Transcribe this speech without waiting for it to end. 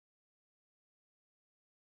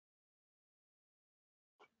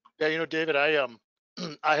Yeah, David, I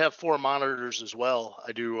have four monitors as well.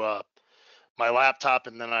 I do my laptop,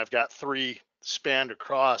 and then I've got three spanned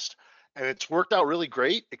across, and it's worked out really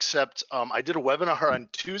great. Except I did a webinar on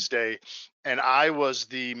Tuesday, and I was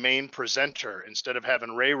the main presenter instead of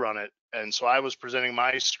having Ray run it, and so I was presenting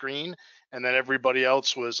my screen, and then everybody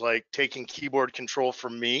else was like taking keyboard control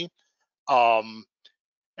from me. Um,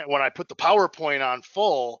 and when I put the PowerPoint on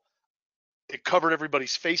full, it covered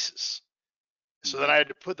everybody's faces. So then I had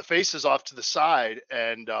to put the faces off to the side,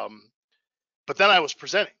 and but then I was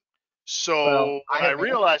presenting. Well, So when I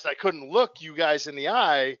realized I couldn't look you guys in the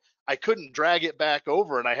eye, I couldn't drag it back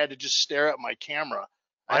over, and I had to just stare at my camera.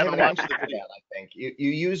 I haven't watched the video. I think you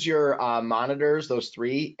use your monitors, those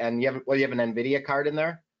three, and you have an NVIDIA card in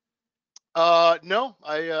there. No,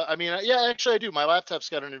 I mean, yeah, actually I do. My laptop's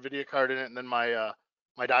got an NVIDIA card in it, and then my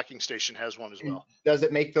my docking station has one as well. Does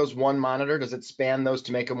it make those one monitor? Does it span those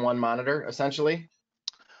to make them one monitor, essentially?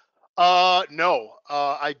 No,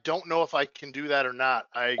 I don't know if I can do that or not.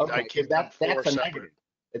 I keep them four that's a separate. negative.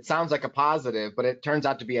 It sounds like a positive, but it turns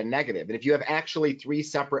out to be a negative. And if you have actually three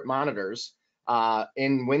separate monitors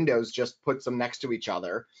in Windows, just put them next to each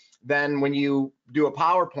other. Then when you do a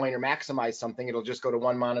PowerPoint or maximize something, it'll just go to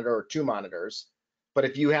one monitor or two monitors. But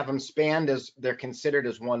if you have them spanned as they're considered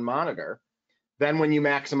as one monitor, then when you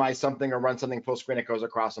maximize something or run something full screen, it goes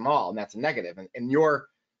across them all, and that's a negative in your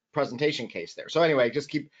presentation case there. So anyway,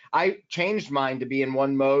 I changed mine to be in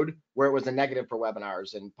one mode where it was a negative for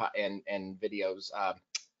webinars and videos,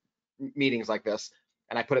 meetings like this,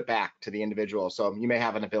 and I put it back to the individual. So you may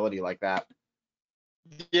have an ability like that.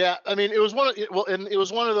 Yeah, I mean, it was one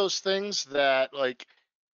of those things that, like,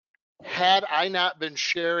 had I not been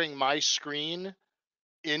sharing my screen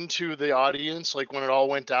into the audience, like when it all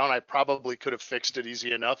went down, I probably could have fixed it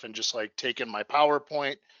easy enough and just like taken my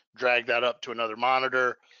PowerPoint, drag that up to another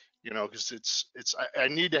monitor, because I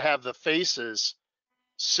need to have the faces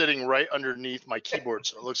sitting right underneath my keyboard,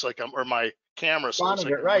 so it looks like or my camera, so it looks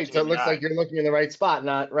like I'm right. So it looks eye. like you're looking in the right spot,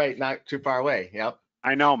 not too far away. Yep.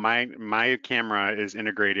 I know my camera is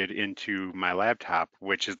integrated into my laptop,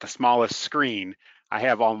 which is the smallest screen. I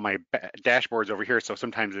have all my dashboards over here, so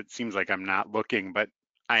sometimes it seems like I'm not looking, but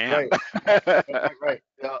I am. Right.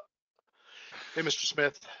 Yeah. Hey, Mr.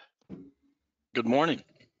 Smith. Good morning.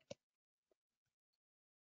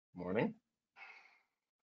 Morning.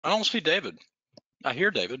 I don't see David. I hear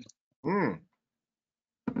David. I'm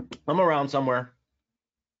around somewhere.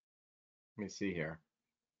 Let me see here.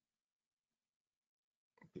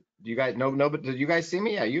 Do you guys know? No, but did you guys see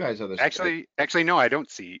me? Yeah, you guys are the. Actually, no, I don't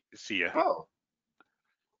see you. Oh.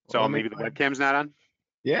 So well, maybe the webcam's not on.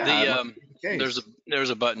 Yeah. There's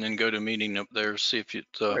a button in GoToMeeting up there. See if you.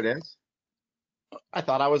 There it is. I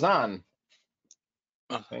thought I was on.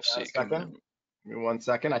 Let's see. Give me 1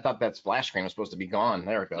 second. I thought that splash screen was supposed to be gone.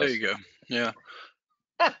 There it goes. There you go. Yeah.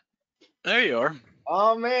 There you are.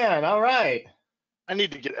 Oh man! All right. I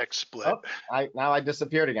need to get XSplit. Oh, now I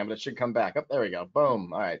disappeared again, but it should come back. Oh, there we go.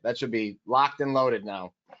 Boom. All right, that should be locked and loaded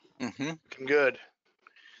now. Good.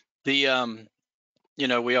 The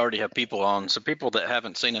we already have people on, so people that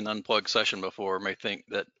haven't seen an unplugged session before may think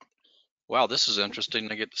that, wow, this is interesting.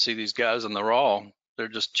 I get to see these guys in the raw. They're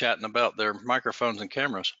just chatting about their microphones and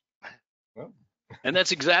cameras. Well. And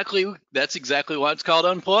that's exactly why it's called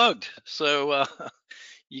Unplugged. So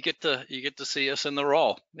you get to see us in the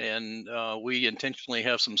raw, and we intentionally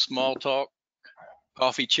have some small talk,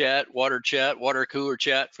 coffee chat, water cooler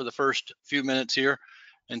chat for the first few minutes here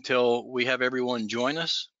until we have everyone join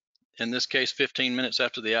us. In this case, 15 minutes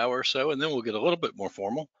after the hour or so, and then we'll get a little bit more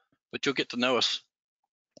formal, but you'll get to know us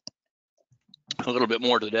a little bit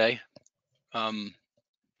more today.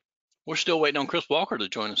 We're still waiting on Chris Walker to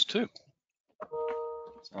join us too.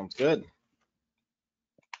 Sounds good.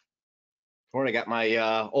 I got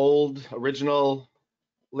my old original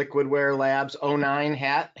Liquidware Labs 09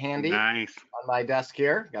 hat handy. Nice. On my desk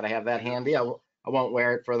here. Got to have that handy. I won't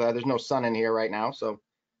wear it there's no sun in here right now, so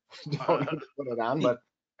don't need to put it on, but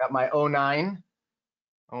got my 09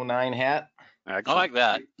 hat. Excellent. I like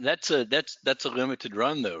that. That's a limited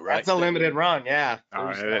run though, right? That's a limited run, yeah.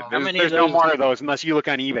 There's no more of those unless you look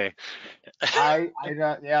on eBay. Yeah,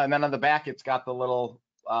 and then on the back it's got the little.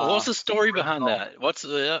 What's the story behind that?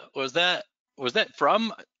 Was that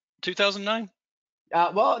from 2009?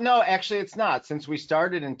 Well, no, actually it's not. Since we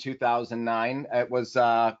started in 2009, it was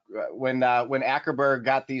when Ackerberg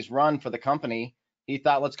got these run for the company. He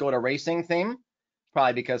thought, let's go to racing theme,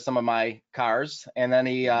 probably because some of my cars, and then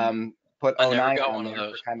he put 09 I never got on one of there.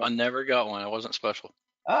 those. I never got one. It wasn't special.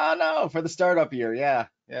 Oh no, for the startup year, yeah.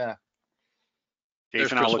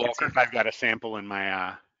 Jason, I'll look and see if I've got a sample in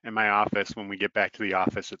my office when we get back to the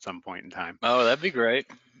office at some point in time. Oh, that'd be great.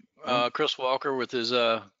 Chris Walker with his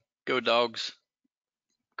Go Dogs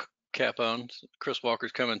cap on. Chris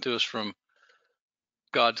Walker's coming to us from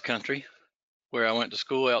God's country, where I went to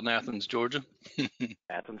school out in Athens, Georgia.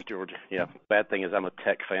 Athens, Georgia. Yeah. Bad thing is I'm a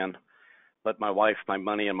Tech fan, but my wife, my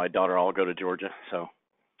money, and my daughter all go to Georgia, so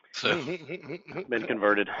So been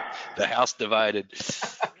converted. the house divided.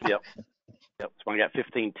 Yep. Yep. So I got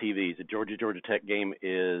 15 TVs. The Georgia Tech game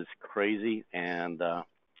is crazy, and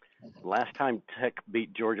last time Tech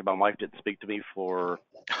beat Georgia, my wife didn't speak to me for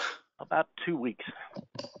about 2 weeks.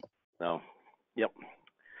 So, yep,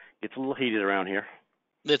 it's a little heated around here.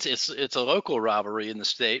 It's a local rivalry in the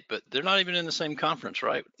state, but they're not even in the same conference,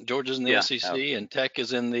 right? Georgia's in the SEC and Tech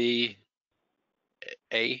is in the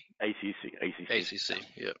ACC.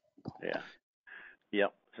 Yep. Yeah.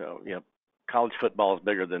 Yep. So, yep. College football is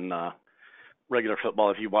bigger than regular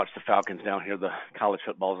football. If you watch the Falcons down here, the college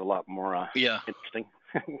football is a lot more interesting.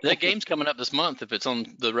 That game's coming up this month. If it's on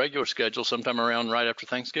the regular schedule, sometime around right after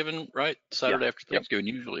Thanksgiving, right? Saturday after Thanksgiving,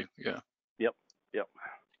 usually. Yeah. Yep.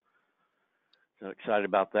 So excited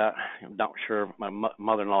about that. I'm not sure. My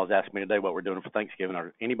mother-in-law has asked me today what we're doing for Thanksgiving.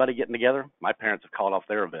 Are anybody getting together? My parents have called off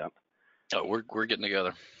their event. Oh, we're getting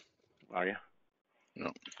together. Are you?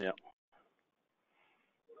 No. Yep.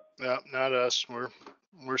 Yeah, not us.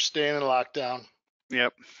 We're staying in lockdown.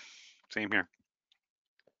 Yep. Same here.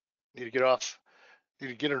 Need to get off. Need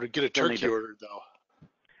to get a turkey ordered though.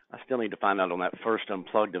 I still need to find out on that first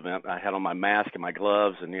Unplugged event. I had on my mask and my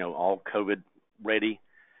gloves and all COVID ready,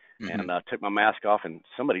 and I took my mask off. And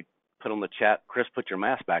somebody put on the chat, "Chris, put your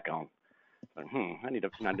mask back on." Like, I need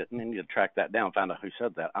to track that down. Find out who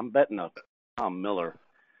said that. I'm betting a Tom Miller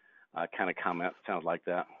kind of comment sounds like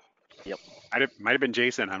that. Yep. Might have been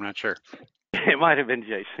Jason. I'm not sure. It might have been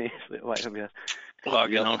Jason. It might have been.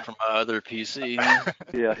 Logging on from my other PC.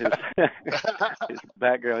 Yeah, his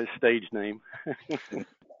background, his stage name.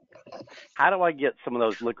 How do I get some of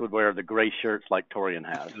those liquidware, the gray shirts like Torian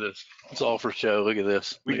has? It's all for show. Look at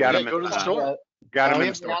this. We got them. Go to the store. Got them We in the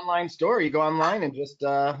have the store. online store. You go online and just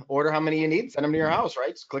order how many you need, send them to your house,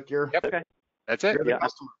 right? Just click your. Yep. Okay. That's it. You're the Yeah.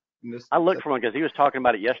 customer. I looked for one because he was talking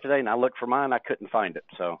about it yesterday, and I looked for mine. I couldn't find it.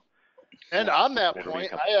 So. And on that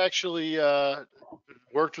point, I actually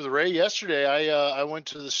worked with Ray yesterday. I went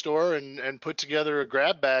to the store and put together a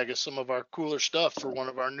grab bag of some of our cooler stuff for one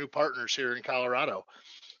of our new partners here in Colorado.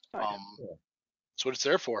 That's what it's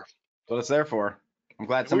there for. That's what it's there for. I'm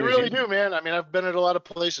glad We somebody's really using do, man. I mean, I've been at a lot of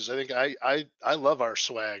places. I think I love our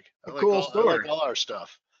swag. I like all our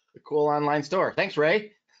stuff. the cool online store. Thanks,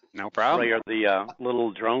 Ray. No problem. Ray, are the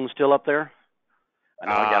little drones still up there? I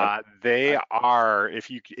know I got them. They are. If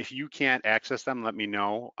you can't access them, let me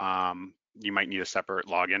know. You might need a separate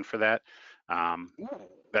login for that.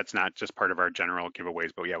 That's not just part of our general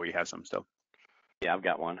giveaways, but yeah, we have some still. Yeah, I've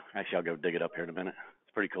got one. Actually, I'll go dig it up here in a minute.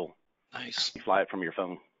 It's pretty cool. Nice. You fly it from your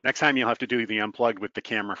phone. Next time you'll have to do the Unplugged with the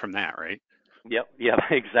camera from that, right? Yep. Yeah,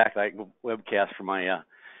 exactly. I can webcast from my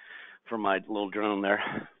little drone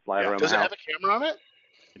there. Fly it around Does the it house. have a camera on it?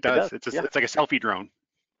 It does. does, It's yeah. like a selfie drone.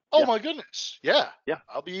 Oh Yeah. my goodness. Yeah. Yeah.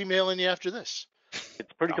 I'll be emailing you after this.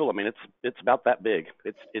 It's pretty cool. I mean, it's about that big.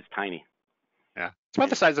 It's tiny. Yeah, it's about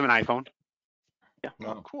the size of an iPhone. Yeah.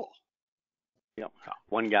 Oh, cool. Yep.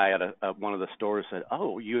 One guy at one of the stores said,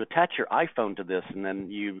 "Oh, you attach your iPhone to this, and then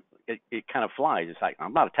it kind of flies." It's like,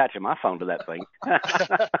 I'm not attaching my phone to that thing.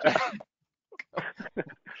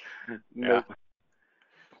 Nope.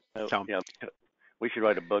 So- Yeah. We should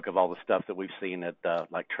write a book of all the stuff that we've seen at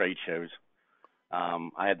like trade shows.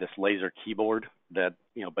 I had this laser keyboard that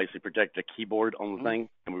basically projected a keyboard on the thing,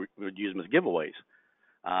 and we would use them as giveaways.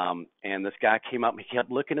 And this guy came up and he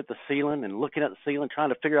kept looking at the ceiling and looking at the ceiling, trying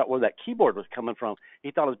to figure out where that keyboard was coming from.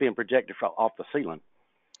 He thought it was being projected off the ceiling,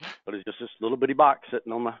 but it's just this little bitty box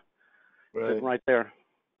sitting on sitting right there.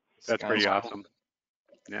 That's pretty awesome.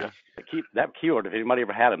 Yeah. That keyboard, if anybody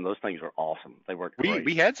ever had them, those things were awesome. They worked great.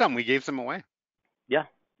 We had some. We gave some away. Yeah.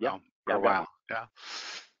 For a while. Yeah.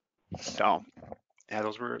 So, yeah,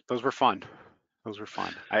 those were fun. Those were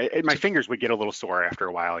fun. My fingers would get a little sore after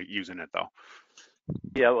a while using it though.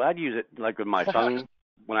 Yeah, well, I'd use it like with my phone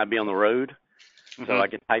when I'd be on the road, so I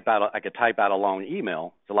could type out a long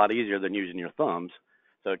email. It's a lot easier than using your thumbs,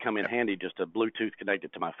 so it come in handy just to Bluetooth connect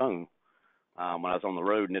it to my phone when I was on the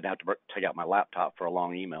road and didn't have to take out my laptop for a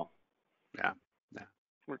long email. Yeah.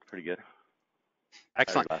 Worked pretty good.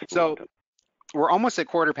 Excellent. So we're almost at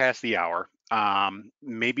 1/4 past the hour.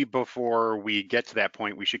 maybe before we get to that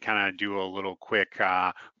point, we should kind of do a little quick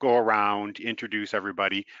go around, introduce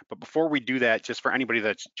everybody. But before we do that, just for anybody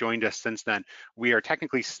that's joined us since then, we are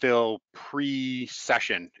technically still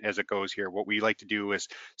pre-session as it goes here. What we like to do is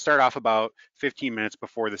start off about 15 minutes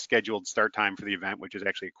before the scheduled start time for the event, which is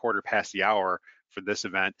actually 1/4 past the hour for this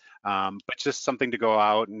event, but just something to go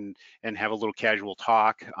out and have a little casual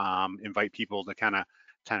talk, invite people to kind of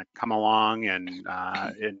come along and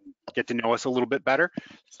get to know us a little bit better.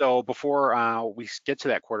 So before we get to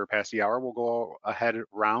that 1/4 past the hour, we'll go ahead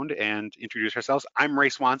around and introduce ourselves. I'm Ray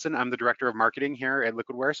Swanson. I'm the Director of Marketing here at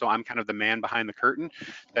Liquidware. So I'm kind of the man behind the curtain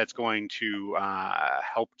that's going to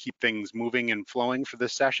help keep things moving and flowing for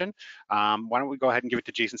this session. Why don't we go ahead and give it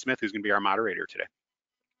to Jason Smith, who's going to be our moderator today.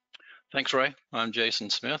 Thanks, Ray. I'm Jason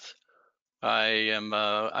Smith. I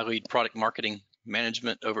lead product marketing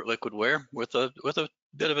management over at Liquidware with a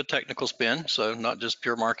bit of a technical spin, so not just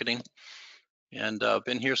pure marketing. And I've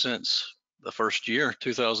been here since the first year,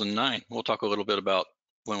 2009. We'll talk a little bit about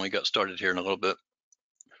when we got started here in a little bit.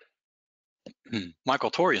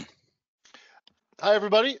 Michael Torian. Hi,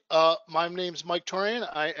 everybody. My name's Mike Torian.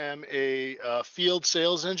 I am a field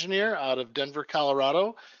sales engineer out of Denver,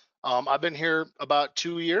 Colorado. I've been here about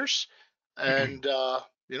 2 years, and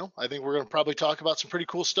you know, I think we're going to probably talk about some pretty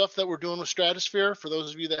cool stuff that we're doing with Stratusphere for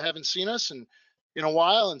those of you that haven't seen us in a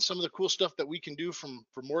while, and some of the cool stuff that we can do from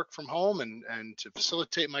work from home and to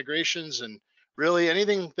facilitate migrations and really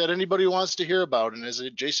anything that anybody wants to hear about. And as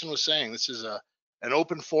Jason was saying, this is an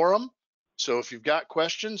open forum. So if you've got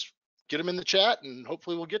questions, get them in the chat and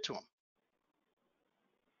hopefully we'll get to them.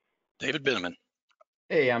 David Benneman.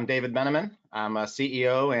 Hey, I'm David Benneman. I'm a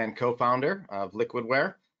CEO and co-founder of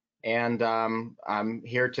Liquidware. And I'm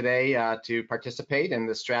here today to participate in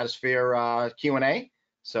the Stratusphere Q&A.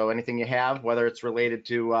 So anything you have, whether it's related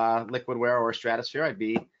to Liquidware or Stratusphere, I'd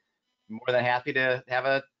be more than happy to have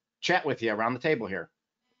a chat with you around the table here.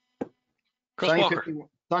 Chris Walker.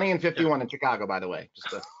 Sunny and 51 in Chicago, by the way.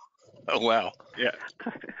 Oh, wow. Yeah.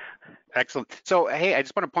 Excellent. So, hey, I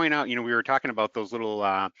just want to point out, you know, we were talking about those little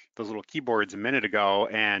keyboards a minute ago,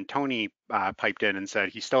 and Tony piped in and said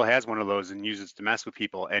he still has one of those and uses to mess with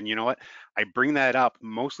people. And you know what? I bring that up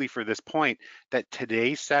mostly for this point that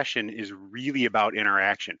today's session is really about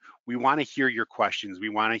interaction. We want to hear your questions. We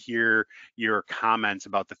want to hear your comments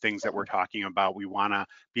about the things that we're talking about. We want to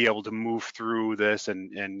be able to move through this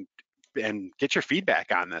and get your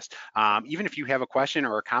feedback on this. Even if you have a question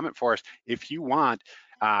or a comment for us, if you want,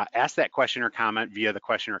 ask that question or comment via the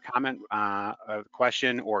question or comment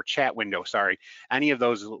question or chat window, sorry. Any of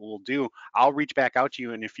those will do. I'll reach back out to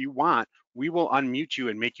you, and if you want, we will unmute you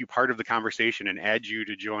and make you part of the conversation and add you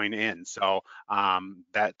to join in. So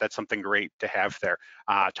that's something great to have there.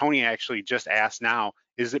 Tony actually just asked now,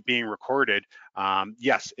 is it being recorded?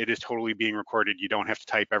 Yes, it is totally being recorded. You don't have to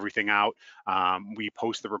type everything out. We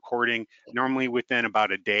post the recording normally within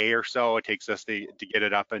about a day or so. It takes us to get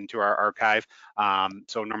it up into our archive.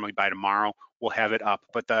 So normally by tomorrow, we'll have it up.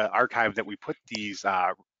 But the archive that we put these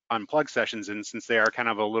Unplugged sessions in, since they are kind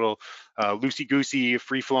of a little loosey-goosey,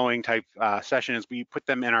 free-flowing type sessions, we put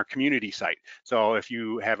them in our community site. So if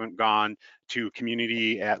you haven't gone to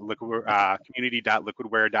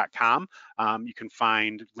community.liquidware.com, you can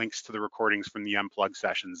find links to the recordings from the Unplugged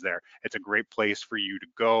sessions there. It's a great place for you to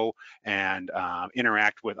go and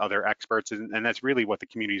interact with other experts, and that's really what the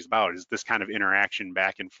community is about, is this kind of interaction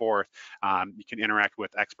back and forth. You can interact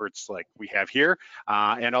with experts like we have here,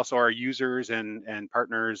 and also our users and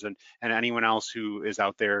partners and anyone else who is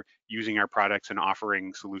out there using our products and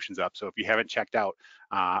offering solutions up. So if you haven't checked out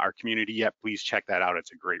our community yet, please check that out.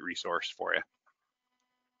 It's a great resource for you.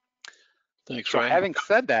 Thanks, So Ray. having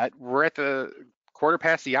said that, we're at the 1/4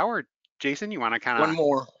 past the hour. Jason, you want to kind of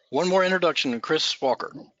one more introduction to Chris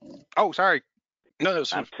Walker. Oh, sorry. No,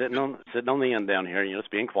 I'm sitting on the end down here, just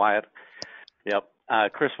being quiet. Yep.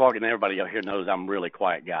 Chris Walker, and everybody out here knows I'm a really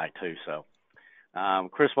quiet guy too. So,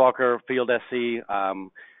 Chris Walker, Field SE,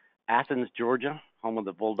 Athens, Georgia, home of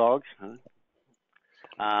the Bulldogs.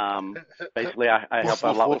 Basically, I help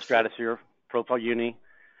out a lot with Stratusphere, Profile Uni,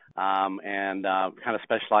 and kind of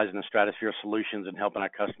specialize in the Stratusphere solutions and helping our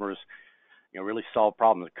customers, really solve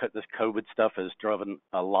problems. This COVID stuff has driven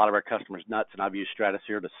a lot of our customers nuts, and I've used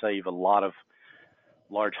Stratusphere to save a lot of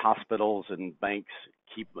large hospitals and banks,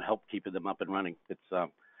 help keeping them up and running. It's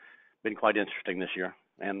been quite interesting this year,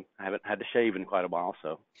 and I haven't had to shave in quite a while,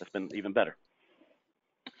 so it's been even better.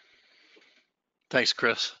 Thanks,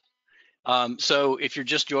 Chris. So if you're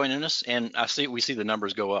just joining us, and we see the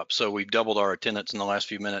numbers go up, so we've doubled our attendance in the last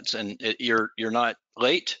few minutes, and you're not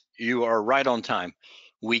late, you are right on time.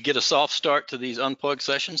 We get a soft start to these Unplugged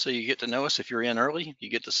sessions, so you get to know us if you're in early. You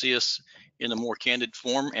get to see us in a more candid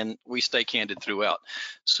form, and we stay candid throughout.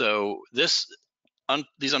 So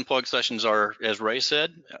these unplugged sessions are, as Ray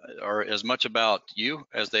said, are as much about you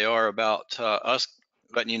as they are about us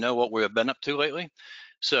letting you know what we have been up to lately.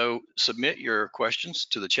 So submit your questions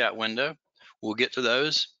to the chat window. We'll get to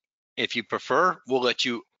those. If you prefer, we'll let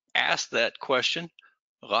you ask that question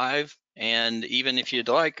live, and even if you'd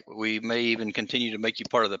like, we may even continue to make you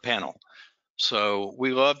part of the panel. So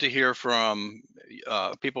we love to hear from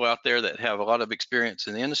people out there that have a lot of experience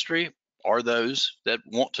in the industry, or those that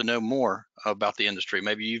want to know more about the industry.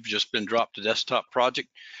 Maybe you've just been dropped a desktop project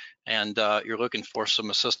and you're looking for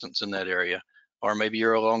some assistance in that area, or maybe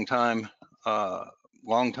you're a long time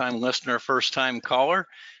listener, first time caller,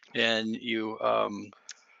 and you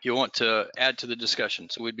want to add to the discussion.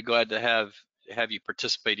 So we'd be glad to have you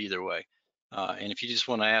participate either way. And if you just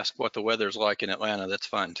want to ask what the weather's like in Atlanta, that's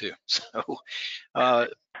fine too. So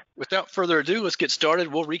without further ado, let's get started.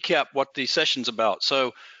 We'll recap what the session's about.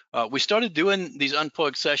 So we started doing these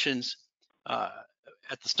unplugged sessions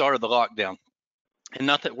at the start of the lockdown. And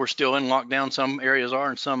not that we're still in lockdown, some areas are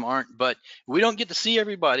and some aren't, but we don't get to see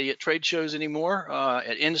everybody at trade shows anymore,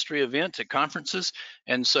 at industry events, at conferences.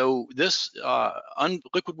 And so this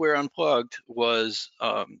Liquidware Unplugged was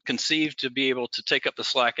conceived to be able to take up the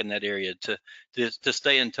slack in that area, to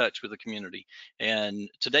stay in touch with the community. And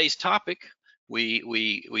today's topic,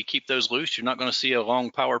 we keep those loose. You're not going to see a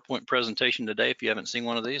long PowerPoint presentation today if you haven't seen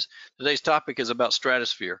one of these. Today's topic is about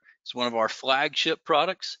Stratusphere. It's one of our flagship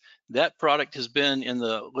products. That product has been in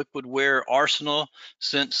the Liquidware arsenal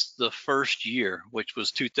since the first year, which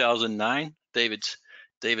was 2009.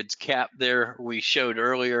 David's cap there we showed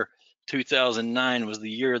earlier. 2009 was the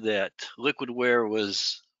year that Liquidware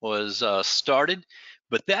was started,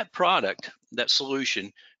 but that product, that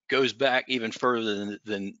solution, goes back even further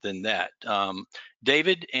than that.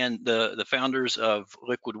 David and the founders of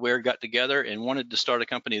Liquidware got together and wanted to start a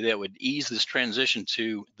company that would ease this transition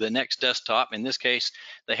to the next desktop. In this case,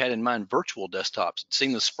 they had in mind virtual desktops,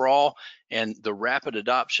 seeing the sprawl and the rapid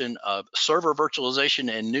adoption of server virtualization,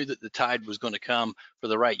 and knew that the tide was going to come for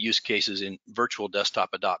the right use cases in virtual desktop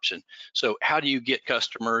adoption. So how do you get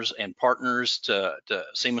customers and partners to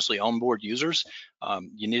seamlessly onboard users?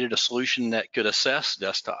 You needed a solution that could assess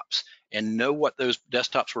desktops and know what those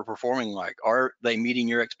desktops were performing like. Are they meeting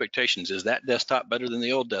your expectations? Is that desktop better than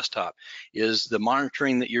the old desktop? Is the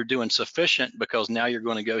monitoring that you're doing sufficient? Because now you're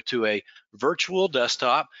going to go to a virtual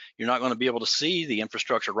desktop. You're not going to be able to see the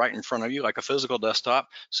infrastructure right in front of you like a physical desktop.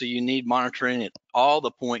 So you need monitoring at all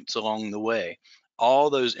the points along the way, all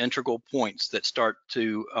those integral points that start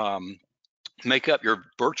to make up your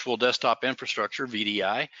virtual desktop infrastructure,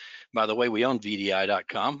 VDI. By the way, we own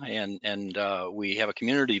VDI.com, and we have a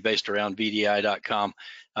community based around VDI.com.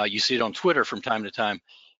 You see it on Twitter from time to time.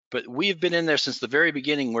 But we've been in there since the very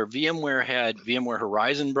beginning, where VMware had VMware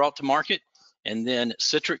Horizon brought to market, and then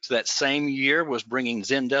Citrix that same year was bringing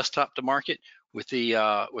Zen Desktop to market with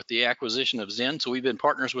the acquisition of Zen. So we've been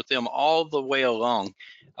partners with them all the way along.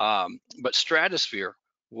 But Stratusphere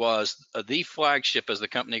was the flagship as the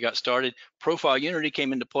company got started. Profile Unity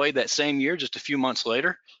came into play that same year, just a few months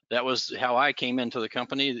later. That was how I came into the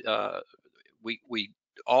company. We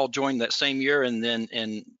all joined that same year,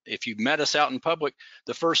 and if you met us out in public,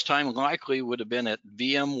 the first time likely would have been at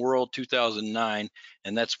VMworld 2009,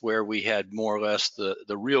 and that's where we had more or less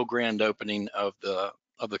the real grand opening of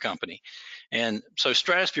the company. And so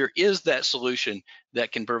Stratusphere is that solution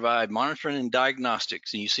that can provide monitoring and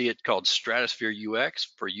diagnostics, and you see it called Stratusphere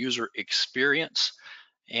UX for user experience.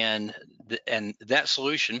 And that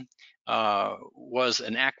solution was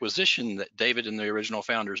an acquisition that David and the original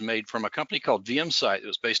founders made from a company called VMsite that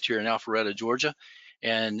was based here in Alpharetta, Georgia.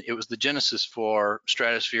 And it was the genesis for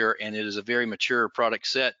Stratusphere, and it is a very mature product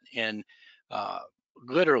set. And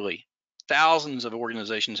literally thousands of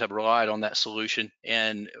organizations have relied on that solution.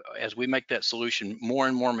 And as we make that solution more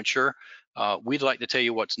and more mature, we'd like to tell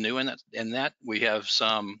you what's new in that. We have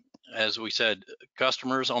some, as we said,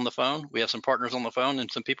 customers on the phone. We have some partners on the phone, and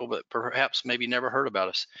some people that perhaps maybe never heard about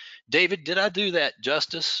us. David, did I do that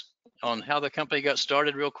justice on how the company got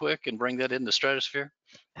started real quick and bring that into Stratusphere?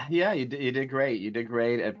 Yeah, you did great. You did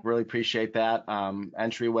great. I really appreciate that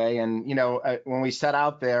entryway. And when we set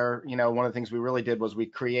out there, one of the things we really did was we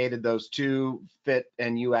created those 2 fit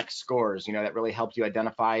and UX scores. That really helped you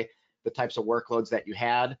identify the types of workloads that you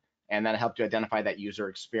had, and then helped you identify that user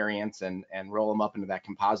experience and roll them up into that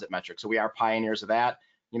composite metric. So we are pioneers of that.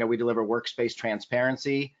 We deliver workspace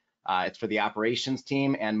transparency. It's for the operations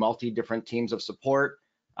team and different teams of support.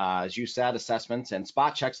 As you said, assessments and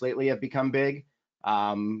spot checks lately have become big.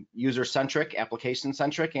 User-centric,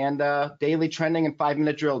 application-centric, and daily trending and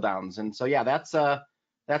 5-minute drill downs. And so yeah, that's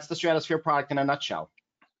that's the Stratusphere product in a nutshell.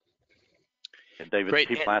 David, Great.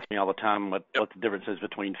 people ask me all the time what the difference is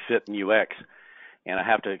between fit and UX, and I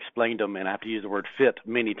have to explain to them, and I have to use the word fit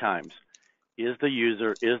many times. Is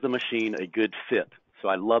the machine a good fit? So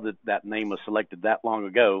I love that that name was selected that long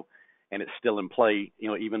ago, and it's still in play,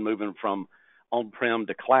 even moving from on-prem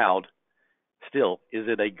to cloud. Still, is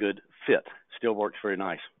it a good fit? Still works very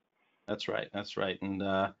nice. That's right. That's right. And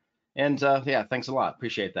yeah, thanks a lot.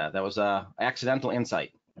 Appreciate that. That was accidental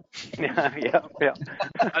insight. yeah.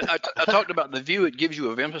 I talked about the view it gives you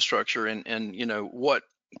of infrastructure, and what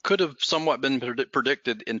could have somewhat been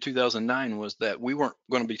predicted in 2009 was that we weren't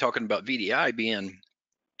going to be talking about VDI being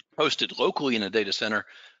hosted locally in a data center,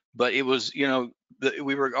 but it was,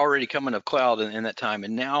 we were already coming of cloud in that time,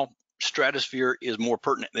 and now Stratusphere is more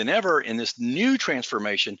pertinent than ever in this new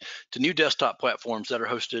transformation to new desktop platforms that are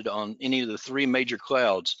hosted on any of the three major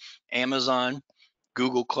clouds: Amazon,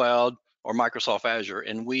 Google Cloud, or Microsoft Azure.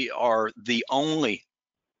 And we are the only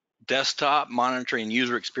desktop monitoring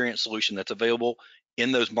user experience solution that's available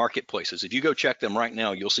in those marketplaces. If you go check them right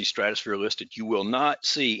now, you'll see Stratusphere listed. You will not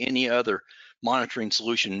see any other monitoring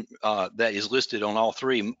solution that is listed on all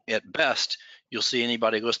three. At best, you'll see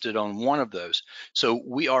anybody listed on one of those. So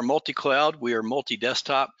we are multi-cloud, we are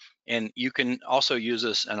multi-desktop, and you can also use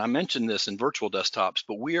us, and I mentioned this in virtual desktops,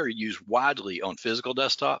 but we are used widely on physical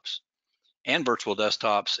desktops and virtual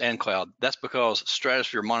desktops and cloud. That's because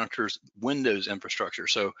Stratusphere monitors Windows infrastructure.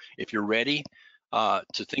 So if you're ready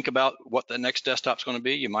to think about what the next desktop's going to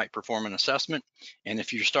be, you might perform an assessment. And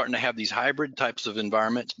if you're starting to have these hybrid types of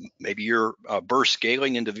environments, maybe you're burst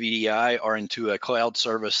scaling into VDI or into a cloud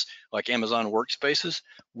service like Amazon Workspaces,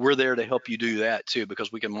 we're there to help you do that too,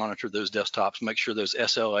 because we can monitor those desktops, make sure those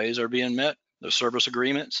SLAs are being met, those service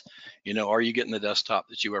agreements. Are you getting the desktop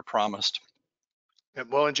that you were promised?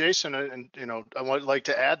 Well, and Jason, I would like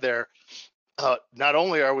to add there, not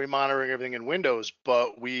only are we monitoring everything in Windows,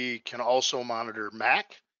 but we can also monitor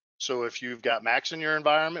Mac. So if you've got Macs in your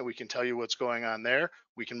environment, we can tell you what's going on there.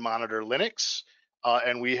 We can monitor Linux,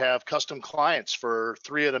 and we have custom clients for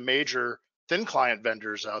 3 of the major thin client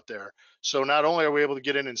vendors out there. So not only are we able to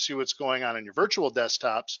get in and see what's going on in your virtual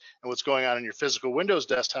desktops and what's going on in your physical Windows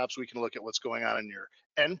desktops, we can look at what's going on in your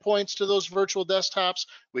endpoints to those virtual desktops.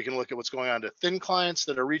 We can look at what's going on to thin clients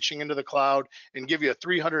that are reaching into the cloud and give you a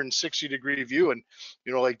 360-degree view. And,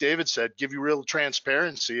 like David said, give you real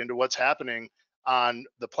transparency into what's happening on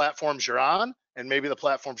the platforms you're on and maybe the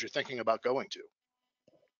platforms you're thinking about going to.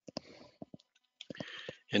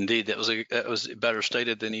 Indeed, that was better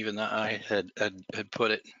stated than even I had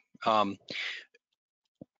put it.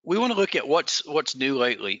 We want to look at what's new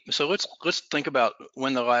lately. So let's think about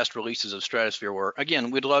when the last releases of Stratusphere were.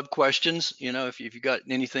 Again, we'd love questions. If you got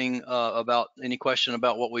anything about any question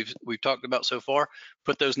about what we've talked about so far,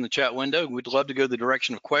 put those in the chat window. We'd love to go the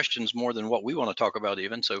direction of questions more than what we want to talk about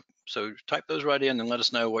even. So type those right in and let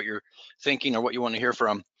us know what you're thinking or what you want to hear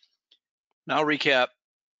from. Now I'll recap.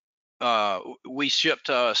 We shipped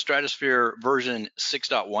Stratusphere version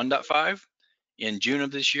 6.1.5 in June of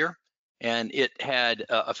this year, and it had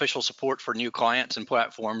official support for new clients and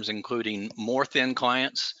platforms, including more thin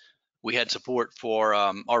clients. We had support for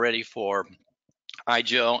already for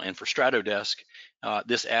iGel and for Stratodesk.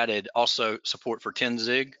 This added also support for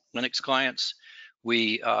 10Zig Linux clients.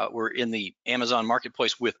 We were in the Amazon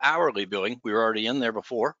marketplace with hourly billing. We were already in there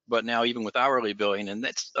before, but now even with hourly billing, and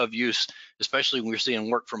that's of use, especially when we're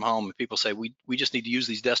seeing work from home. People say we just need to use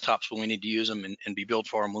these desktops when we need to use them and be billed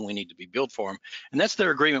for them when we need to be billed for them. And that's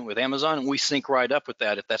their agreement with Amazon, and we sync right up with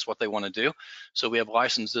that if that's what they want to do. So we have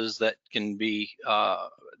licenses that can be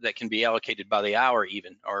allocated by the hour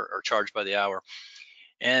even, or charged by the hour.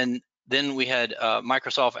 And then we had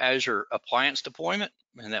Microsoft Azure appliance deployment,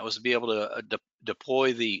 and that was to be able to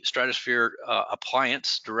deploy the Stratusphere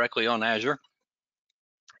appliance directly on Azure.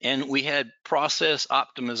 And we had process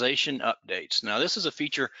optimization updates. Now, this is a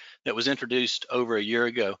feature that was introduced over a year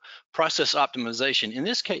ago. Process optimization. In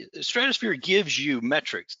this case, Stratusphere gives you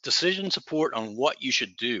metrics, decision support on what you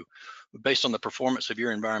should do based on the performance of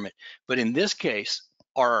your environment. But in this case,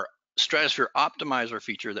 our Stratusphere Optimizer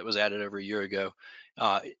feature that was added over a year ago,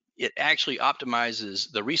 it actually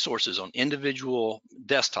optimizes the resources on individual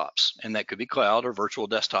desktops, and that could be cloud or virtual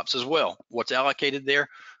desktops as well. What's allocated there?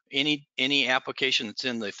 Any application that's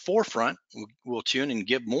in the forefront will tune and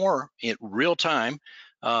give more in real time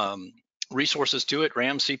resources to it,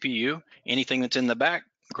 RAM, CPU. Anything that's in the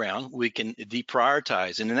background, we can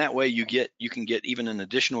deprioritize, and in that way you can get even an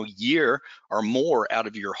additional year or more out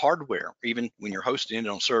of your hardware, even when you're hosting it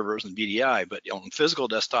on servers and VDI. But on physical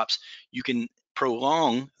desktops, you can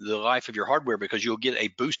prolong the life of your hardware because you'll get a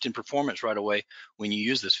boost in performance right away when you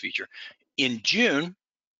use this feature. In June,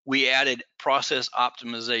 we added process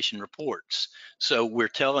optimization reports. So we're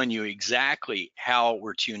telling you exactly how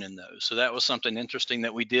we're tuning those. So that was something interesting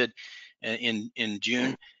that we did in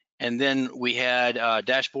June. And then we had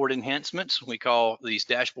dashboard enhancements. We call these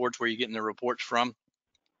dashboards where you're getting the reports from.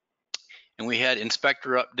 And we had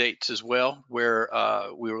inspector updates as well, where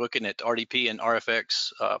we were looking at RDP and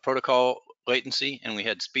RFX protocol latency, and we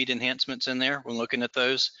had speed enhancements in there when looking at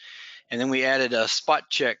those. And then we added a spot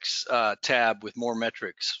checks tab with more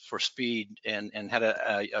metrics for speed and had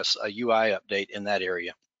a UI update in that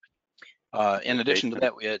area. In addition to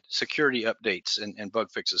that, we had security updates and bug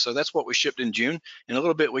fixes. So that's what we shipped in June. In a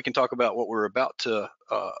little bit, we can talk about what we're about to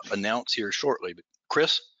announce here shortly. But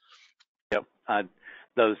Chris? Yep.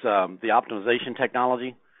 The optimization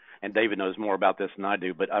technology, and David knows more about this than I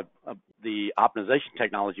do, but the optimization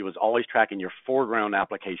technology was always tracking your foreground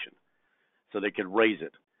application so they could raise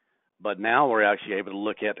it. But now we're actually able to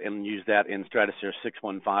look at and use that in Stratusphere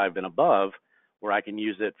 615 and above, where I can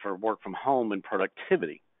use it for work from home and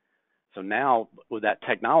productivity. So now with that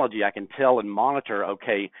technology, I can tell and monitor,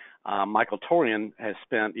 okay, Michael Torian has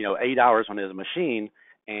spent 8 hours on his machine,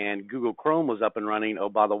 and Google Chrome was up and running. Oh,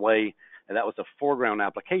 by the way, and that was a foreground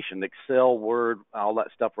application. Excel, Word, all that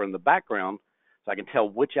stuff were in the background, so I can tell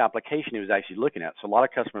which application he was actually looking at. So a lot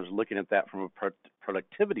of customers are looking at that from a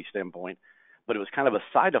productivity standpoint, but it was kind of a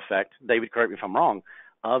side effect, David, correct me if I'm wrong,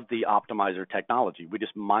 of the optimizer technology. We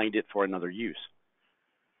just mined it for another use.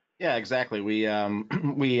 Yeah, exactly. We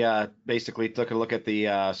basically took a look at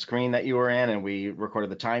the screen that you were in, and we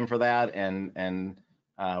recorded the time for that, and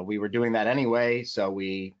we were doing that anyway, so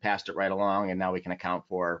we passed it right along, and now we can account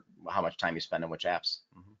for how much time you spend on which apps.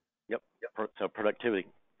 Mm-hmm. Yep. So productivity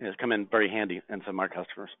has come in very handy in some of our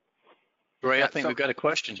customers. Ray, I think we've got a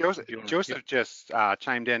question. Joseph just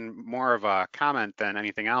chimed in more of a comment than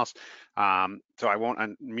anything else. So I won't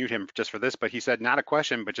unmute him just for this, but he said not a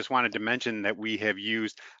question, but just wanted to mention that we have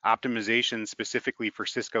used optimization specifically for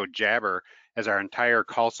Cisco Jabber as our entire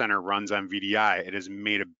call center runs on VDI. It has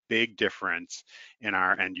made a big difference in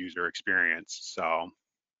our end user experience. So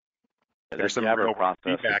there's some real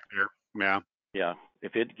feedback there. Yeah. Yeah.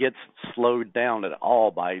 If it gets slowed down at all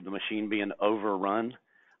by the machine being overrun,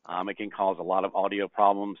 it can cause a lot of audio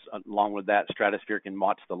problems. Along with that, Stratusphere can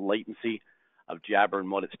watch the latency of Jabber and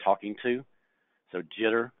what it's talking to. So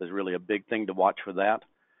jitter is really a big thing to watch for that.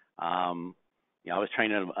 I was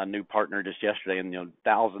training a new partner just yesterday, and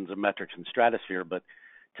thousands of metrics in Stratusphere, but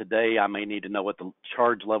today I may need to know what the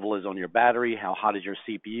charge level is on your battery, how hot is your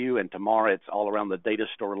CPU, and tomorrow it's all around the data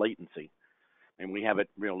store latency. And we have it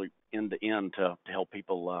really end to end to help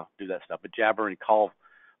people do that stuff. But Jabber and call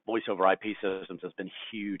voice over IP systems has been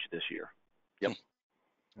huge this year. Yep.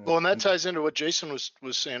 Well, and that ties into what Jason was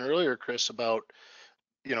saying earlier, Chris, about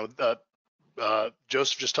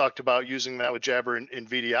Joseph just talked about using that with Jabber in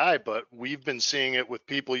VDI, but we've been seeing it with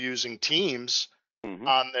people using Teams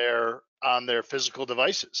on their physical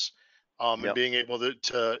devices, and being able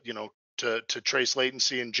to trace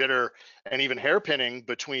latency and jitter and even hairpinning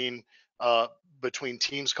between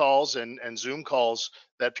Teams calls and Zoom calls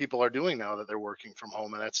that people are doing now that they're working from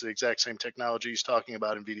home. And that's the exact same technology he's talking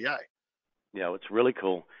about in VDI. Yeah, it's really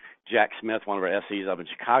cool. Jack Smith, one of our SEs up in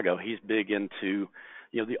Chicago, he's big into,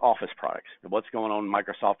 the Office products, what's going on in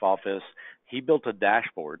Microsoft Office. He built a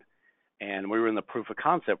dashboard, and we were in the proof of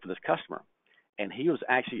concept for this customer. And he was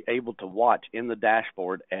actually able to watch in the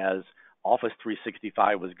dashboard as Office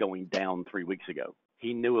 365 was going down 3 weeks ago.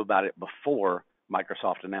 He knew about it before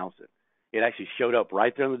Microsoft announced it. It actually showed up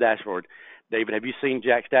right there on the dashboard. David, have you seen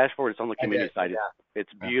Jack's dashboard? It's on the community site. Yeah.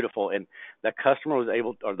 It's beautiful. And the customer was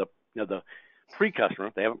able, or the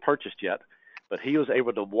pre-customer, they haven't purchased yet, but he was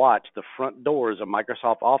able to watch the front doors of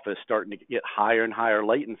Microsoft Office starting to get higher and higher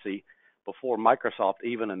latency before Microsoft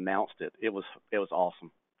even announced it. It was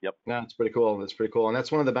awesome. Yep. Yeah, it's pretty cool. That's pretty cool. And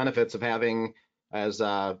that's one of the benefits of having, as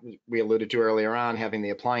we alluded to earlier on, having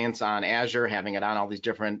the appliance on Azure, having it on all these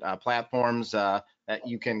different platforms, that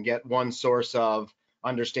you can get one source of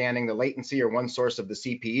understanding the latency or one source of the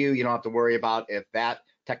CPU. You don't have to worry about if that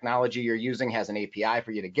technology you're using has an API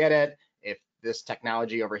for you to get it, if this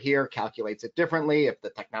technology over here calculates it differently, if the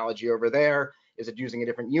technology over there is it using a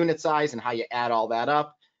different unit size, and how you add all that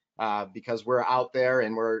up. Because we're out there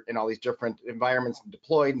and we're in all these different environments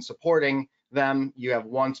deployed and supporting them, you have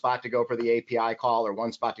one spot to go for the API call or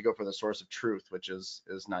one spot to go for the source of truth, which is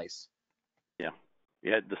nice.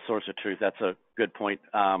 Yeah, the source of truth. That's a good point.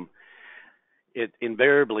 It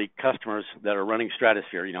invariably, customers that are running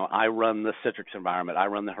Stratusphere, I run the Citrix environment, I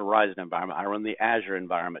run the Horizon environment, I run the Azure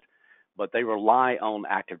environment, but they rely on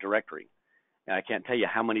Active Directory. And I can't tell you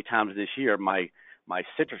how many times this year my my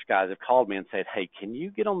Citrus guys have called me and said, hey, can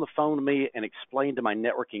you get on the phone to me and explain to my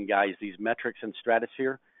networking guys these metrics in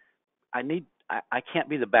Stratusphere? I can't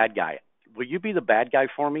be the bad guy. Will you be the bad guy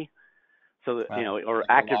for me? So that, or like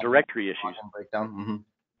Active Directory issues. Breakdown. Mm-hmm.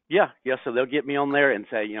 Yeah. So they'll get me on there and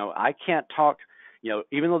say, I can't talk,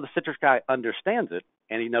 even though the Citrus guy understands it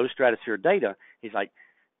and he knows Stratusphere data, he's like,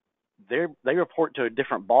 they report to a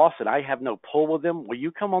different boss and I have no pull with them. Will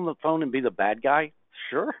you come on the phone and be the bad guy?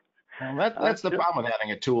 Sure. Well, that's the problem with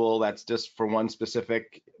having a tool that's just for one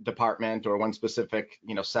specific department or one specific,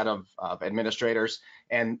 set of administrators,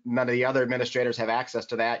 and none of the other administrators have access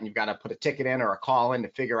to that, and you've got to put a ticket in or a call in to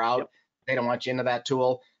figure out they don't want you into that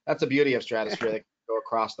tool. That's the beauty of Stratusphere. They can go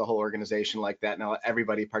across the whole organization like that and let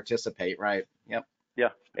everybody participate, right? Yep. Yeah,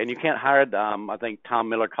 and you can't hire, I think Tom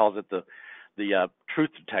Miller calls it the truth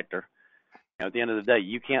detector. At the end of the day,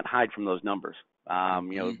 you can't hide from those numbers.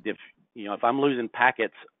 If I'm losing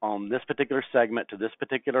packets on this particular segment to this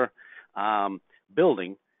particular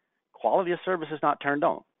building, quality of service is not turned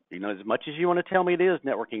on. As much as you want to tell me it is,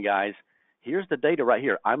 networking guys, here's the data right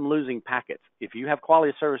here. I'm losing packets. If you have quality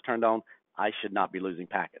of service turned on, I should not be losing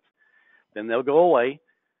packets. Then they'll go away,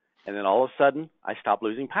 and then all of a sudden, I stop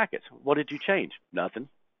losing packets. What did you change? Nothing.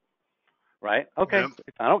 Right? Okay. Yep.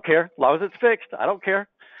 I don't care. As long as it's fixed, I don't care.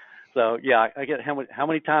 So yeah, I get how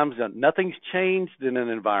many times nothing's changed in an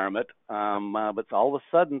environment, but all of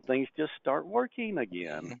a sudden things just start working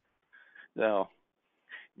again. So,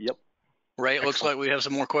 yep. Ray, it looks like we have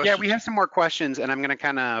some more questions. Yeah, we have some more questions, and I'm going to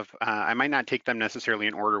kind of, I might not take them necessarily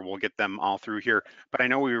in order. We'll get them all through here, but I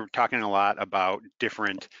know we were talking a lot about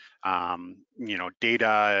different,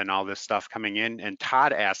 data and all this stuff coming in. And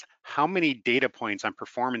Todd asked, how many data points on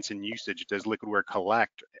performance and usage does Liquidware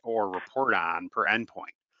collect or report on per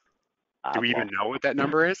endpoint? Do we even know what that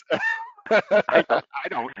number is? I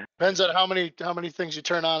don't. Depends on how many things you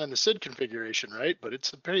turn on in the SID configuration, right? But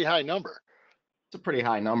it's a pretty high number. It's a pretty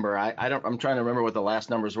high number. I'm trying to remember what the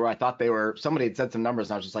last numbers were. I thought somebody had said some numbers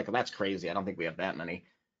and I was just like, oh, that's crazy. I don't think we have that many.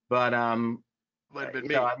 But Might have been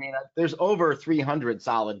me. there's over 300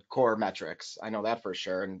 solid core metrics. I know that for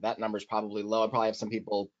sure. And that number's probably low. I probably have some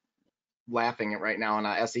people laughing at right now on a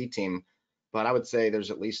SE team, but I would say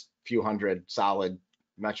there's at least a few hundred solid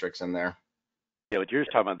metrics in there. Yeah, but you're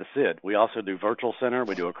just talking about the SID. We also do Virtual Center.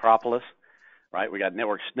 We do Acropolis, right? We got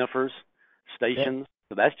network sniffers, stations. Yep.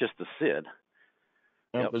 So that's just the SID.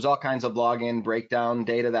 Yep. There's all kinds of login breakdown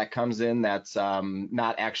data that comes in that's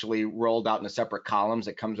not actually rolled out into separate columns.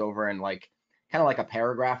 It comes over in kind of like a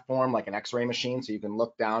paragraph form, like an X-ray machine. So you can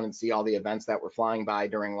look down and see all the events that were flying by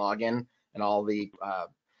during login and all the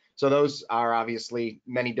so those are obviously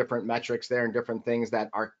many different metrics there and different things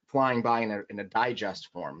that are flying by in a digest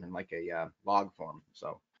form and like a log form.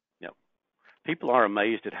 So, yep. People are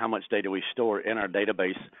amazed at how much data we store in our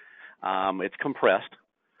database. It's compressed,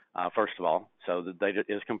 first of all, so the data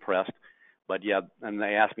is compressed. But yeah, and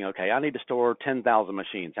they ask me, okay, I need to store 10,000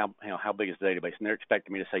 machines. How big is the database? And they're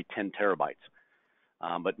expecting me to say 10 terabytes.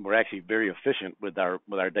 But we're actually very efficient with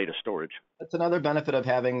our data storage. That's another benefit of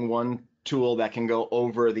having one tool that can go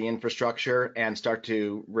over the infrastructure and start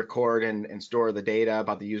to record and store the data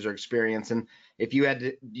about the user experience. And if you had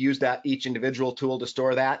to use that each individual tool to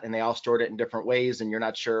store that, and they all stored it in different ways, and you're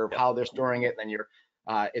not sure how they're storing it, then you're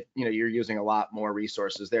using a lot more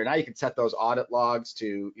resources there. Now you can set those audit logs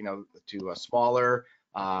to a smaller.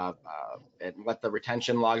 And let the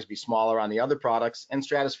retention logs be smaller on the other products, and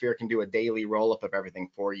Stratusphere can do a daily roll-up of everything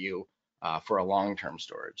for you for a long-term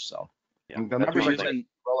storage. So the numbers are great.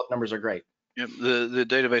 Roll-up numbers are great. Yep, the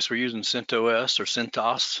database we're using, CentOS or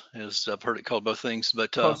CentOS, as I've heard it called both things,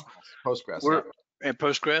 but Postgres. And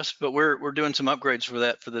Postgres, but we're doing some upgrades for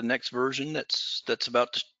that for the next version that's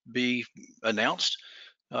about to be announced.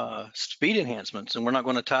 Speed enhancements, and we're not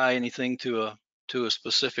going to tie anything to a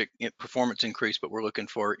specific performance increase, but we're looking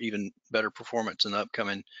for even better performance in the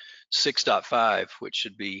upcoming 6.5, which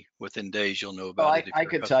should be within days. You'll know about it. I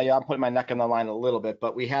could tell you, I'm putting my neck on the line a little bit,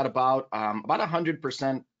 but we had about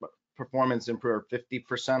 100% performance improve,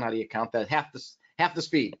 50%. How do you count that? Half the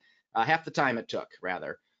speed, half the time it took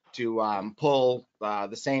rather to pull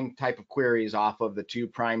the same type of queries off of the two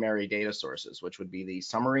primary data sources, which would be the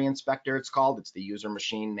summary inspector, it's called. It's the user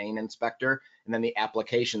machine main inspector, and then the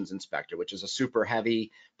applications inspector, which is a super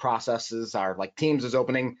heavy processes. Like Teams is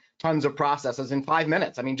opening tons of processes in 5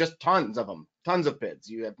 minutes. I mean, just tons of them, tons of PIDs.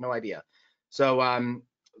 You have no idea. So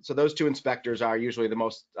those two inspectors are usually the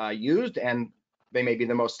most used, and they may be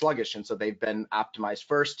the most sluggish, and so they've been optimized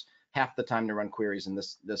first. Half the time to run queries in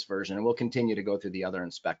this version, and we'll continue to go through the other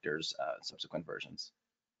inspectors subsequent versions.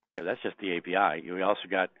 Yeah, that's just the API. We also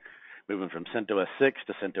got moving from CentOS 6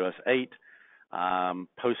 to CentOS 8.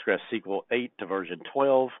 PostgreSQL 8 to version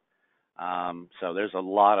 12. So there's a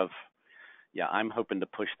lot of, yeah, I'm hoping to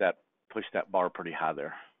push that bar pretty high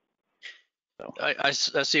there. So I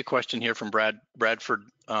see a question here from Bradford.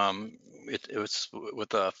 It was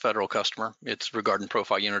with a federal customer. It's regarding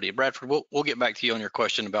Profile Unity. Bradford, we'll get back to you on your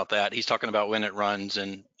question about that. He's talking about when it runs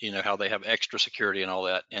and how they have extra security and all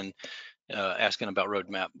that, and asking about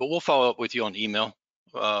roadmap. But we'll follow up with you on email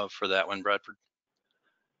for that one, Bradford.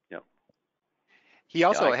 Yep. He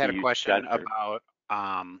also had a use question Stratusphere.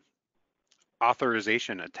 about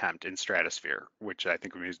authorization attempt in Stratusphere, which I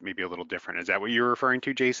think was maybe a little different. Is that what you're referring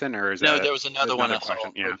to, Jason, or is No, that there was another one I saw question?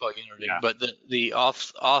 on Yeah. Profile Unity, Yeah. but the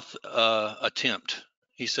auth attempt.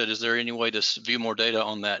 He said, is there any way to view more data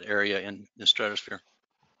on that area in Stratusphere?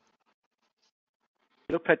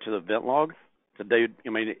 It'll pet to the event log. So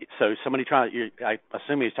so somebody tries. I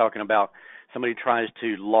assume he's talking about somebody tries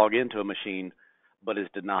to log into a machine, but is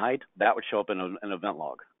denied. That would show up in an event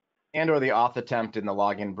log. And or the auth attempt in the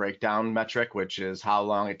login breakdown metric, which is how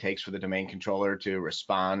long it takes for the domain controller to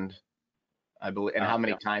respond, I believe, and how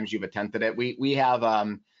many times you've attempted it. We have,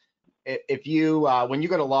 if you, when you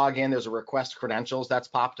go to log in, there's a request credentials that's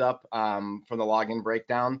popped up from the login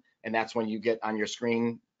breakdown. And that's when you get on your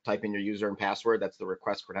screen, type in your user and password. That's the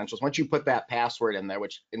request credentials. Once you put that password in there,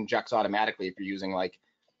 which injects automatically if you're using like,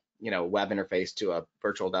 web interface to a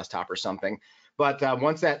virtual desktop or something. But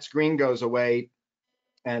once that screen goes away,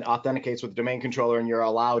 and authenticates with the domain controller and you're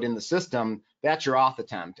allowed in the system, that's your auth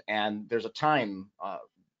attempt. And there's a time that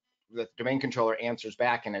the domain controller answers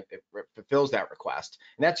back and it fulfills that request.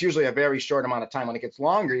 And that's usually a very short amount of time. When it gets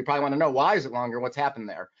longer, you probably want to know why is it longer, what's happened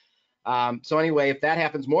there. So anyway, if that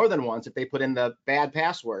happens more than once, if they put in the bad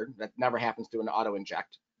password, that never happens to an auto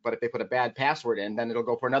inject, but if they put a bad password in, then it'll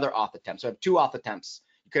go for another auth attempt. So I have 2 auth attempts.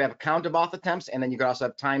 You could have a count of auth attempts, and then you could also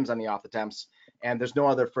have times on the auth attempts. And there's no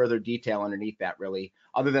other further detail underneath that really,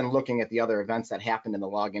 other than looking at the other events that happened in the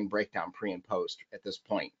login breakdown pre and post at this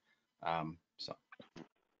point. So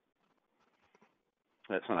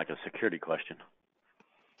That's not like a security question.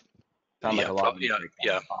 sounds like a login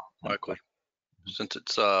breakdown. Likely, since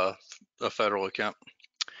it's a federal account.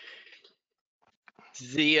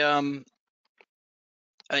 The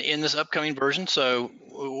in this upcoming version, so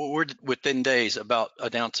we're within days about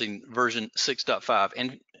announcing version 6.5.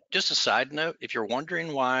 And just a side note, if you're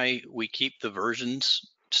wondering why we keep the versions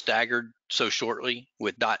staggered so shortly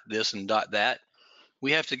with .this and .that,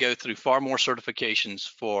 we have to go through far more certifications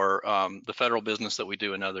for the federal business that we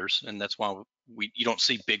do and others, and that's why you don't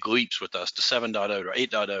see big leaps with us to 7.0 or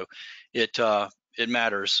 8.0. It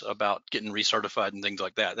matters about getting recertified and things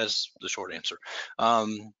like that. That's the short answer,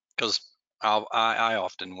 because I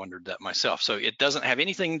often wondered that myself. So it doesn't have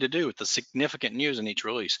anything to do with the significant news in each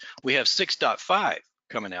release. We have 6.5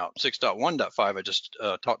 coming out. 6.1.5 I just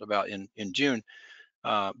talked about in June,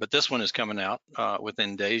 but this one is coming out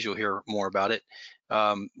within days. You'll hear more about it.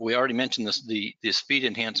 We already mentioned this, the speed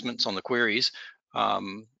enhancements on the queries.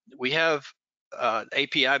 We have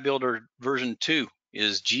API Builder version 2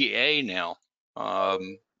 is GA now,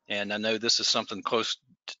 and I know this is something close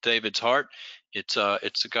to David's heart. It's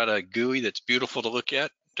got a GUI that's beautiful to look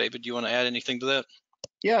at. David, do you want to add anything to that?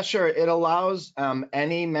 Yeah, sure. It allows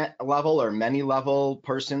any level or many level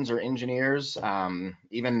persons or engineers,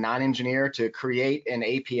 even non-engineer, to create an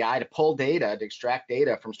API to pull data, to extract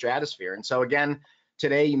data from Stratusphere. And so again,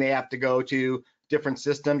 today you may have to go to different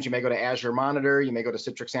systems. You may go to Azure Monitor, you may go to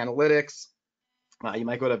Citrix Analytics, you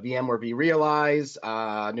might go to VMware vRealize,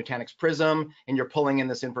 Nutanix Prism, and you're pulling in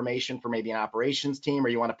this information for maybe an operations team, or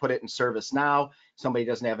you want to put it in ServiceNow. Somebody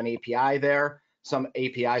doesn't have an API there. Some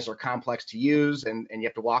APIs are complex to use, and you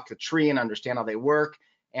have to walk the tree and understand how they work.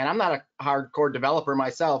 And I'm not a hardcore developer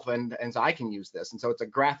myself, and so I can use this. And so it's a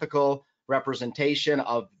graphical representation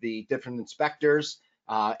of the different inspectors,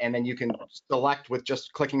 and then you can select with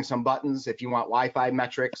just clicking some buttons if you want Wi-Fi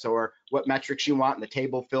metrics or what metrics you want, and the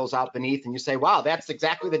table fills out beneath, and you say, wow, that's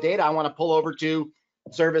exactly the data I want to pull over to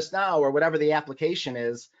ServiceNow or whatever the application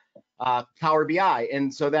is. Power BI.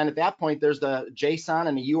 And so then at that point, there's the JSON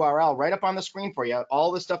and the URL right up on the screen for you.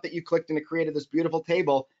 All the stuff that you clicked and it created this beautiful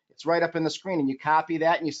table, it's right up in the screen, and you copy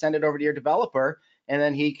that and you send it over to your developer, and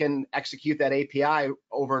then he can execute that API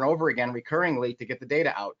over and over again recurringly to get the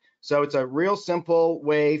data out. So it's a real simple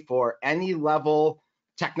way for any level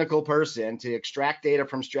technical person to extract data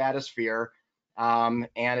from Stratusphere, and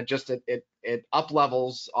it up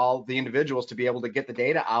levels all the individuals to be able to get the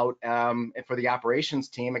data out for the operations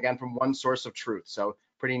team, again, from one source of truth. So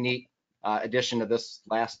pretty neat addition to this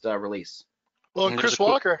last release. Well, and Chris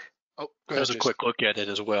Walker. Oh, go ahead. There's a quick look at it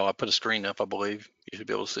as well. I put a screen up, I believe. You should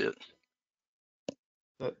be able to see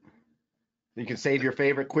it. You can save your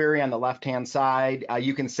favorite query on the left-hand side.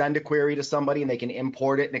 You can send a query to somebody and they can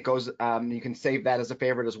import it, and it goes. You can save that as a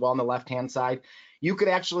favorite as well on the left-hand side. You could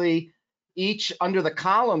actually under the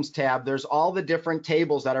columns tab, there's all the different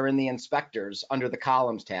tables that are in the inspectors under the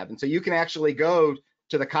columns tab, and so you can actually go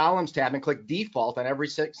to the columns tab and click default on every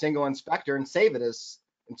single inspector and save it as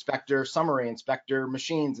inspector summary, inspector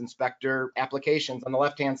machines, inspector applications. On the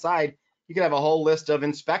left-hand side, you can have a whole list of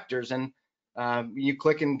inspectors, and you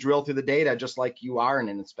click and drill through the data just like you are in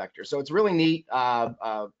an inspector. So it's really neat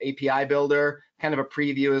API builder, kind of a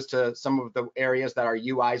preview as to some of the areas that our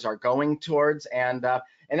UIs are going towards. And that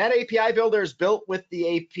API builder is built with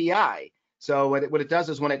the API. So what it does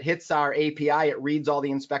is when it hits our API, it reads all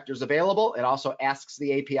the inspectors available. It also asks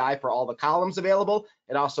the API for all the columns available.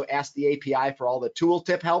 It also asks the API for all the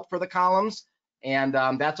tooltip help for the columns. And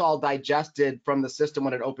that's all digested from the system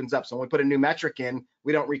when it opens up. So when we put a new metric in,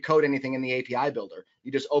 we don't recode anything in the API builder.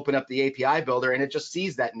 You just open up the API builder and it just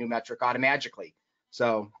sees that new metric automatically.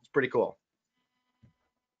 So it's pretty cool.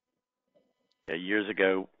 Yeah, years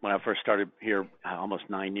ago when I first started here, almost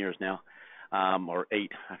 9 years now, or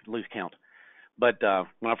 8, I lose count. But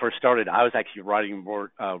when I first started, I was actually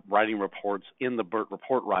writing reports in the BERT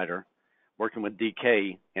report writer, working with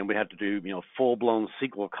DK, and we had to do full-blown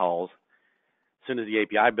SQL calls. As soon as the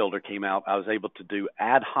API builder came out, I was able to do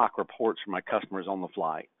ad hoc reports for my customers on the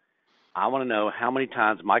fly. I want to know how many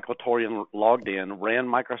times Michael Torian logged in, ran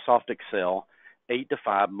Microsoft Excel 8 to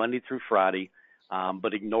 5, Monday through Friday,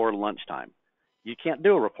 but ignored lunchtime. You can't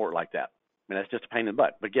do a report like that. I mean, that's just a pain in the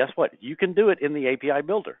butt. But guess what? You can do it in the API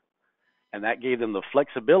builder. And that gave them the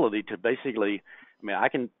flexibility to basically, I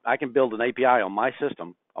can build an API on my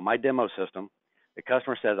system, on my demo system. The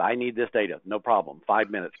customer says, I need this data. No problem. 5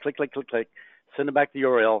 minutes. Click, click, click, click. Send them back the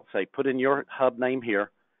URL, say, put in your hub name here,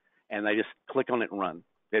 and they just click on it and run.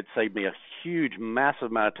 It saved me a huge, massive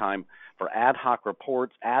amount of time for ad hoc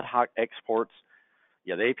reports, ad hoc exports.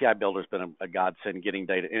 Yeah, the API builder's been a godsend getting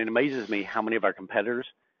data. And it amazes me how many of our competitors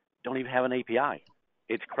don't even have an API.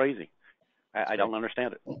 It's crazy. I don't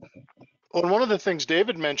understand it. Well, one of the things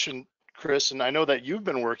David mentioned, Chris, and I know that you've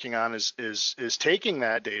been working on is taking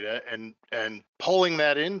that data and pulling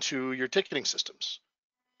that into your ticketing systems.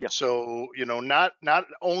 Yeah. So, not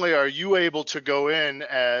only are you able to go in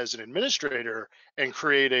as an administrator and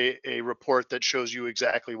create a report that shows you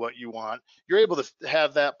exactly what you want, you're able to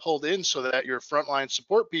have that pulled in so that your frontline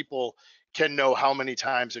support people can know how many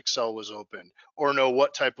times Excel was opened or know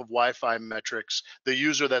what type of Wi-Fi metrics the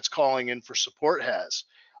user that's calling in for support has.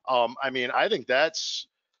 I think that's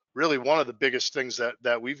really one of the biggest things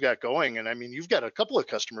that we've got going. And you've got a couple of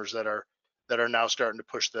customers that are now starting to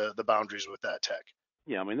push the boundaries with that tech.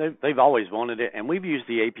 Yeah, they've always wanted it, and we've used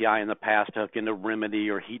the API in the past to hook into Remedy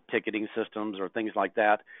or heat ticketing systems or things like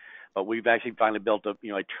that. But we've actually finally built a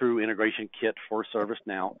true integration kit for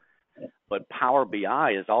ServiceNow. But Power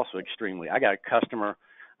BI is also extremely. I got a customer,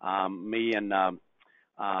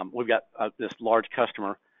 we've got this large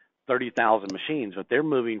customer, 30,000 machines, but they're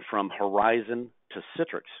moving from Horizon to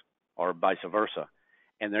Citrix or vice versa.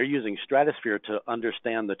 And they're using Stratusphere to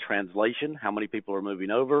understand the translation, how many people are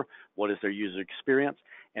moving over, what is their user experience,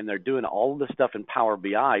 and they're doing all of this stuff in Power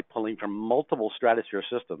BI, pulling from multiple Stratusphere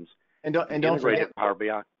systems. And don't forget, Power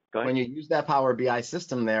BI. Go ahead. When you use that Power BI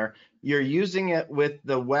system there, you're using it with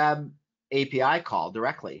the web API call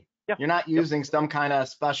directly. Yeah. You're not using some kind of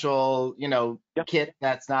special, kit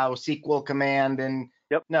that's now SQL command and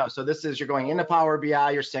no. So this is, you're going into Power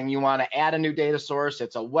BI, you're saying you want to add a new data source,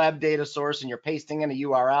 it's a web data source, and you're pasting in a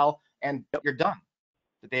URL, and you're done.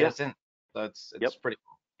 The data's in. So it's pretty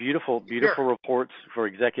cool. Beautiful reports for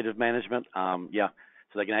executive management. So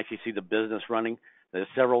they can actually see the business running. There's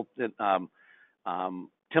several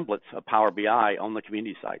templates of Power BI on the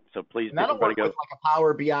community site. So please, and that'll work with like a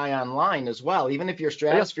Power BI online as well, even if your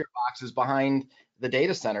Stratusphere box is behind the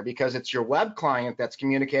data center, because it's your web client that's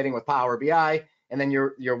communicating with Power BI, and then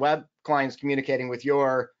your web client's communicating with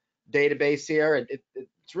your database here.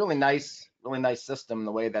 It's really nice system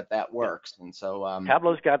the way that works. And so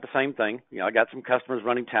Tableau's got the same thing. I got some customers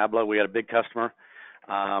running Tableau. We had a big customer,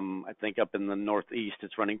 I think up in the Northeast,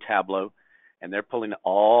 it's running Tableau, and they're pulling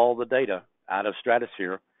all the data out of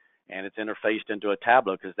Stratusphere, and it's interfaced into a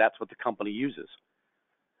Tableau because that's what the company uses.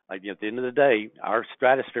 Like at the end of the day, our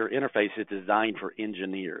Stratusphere interface is designed for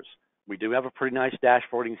engineers. We do have a pretty nice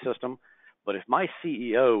dashboarding system, but if my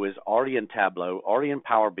CEO is already in Tableau, already in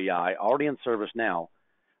Power BI, already in ServiceNow,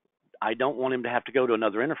 I don't want him to have to go to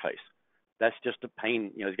another interface. That's just a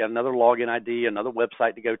pain. He's got another login ID, another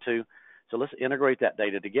website to go to. So let's integrate that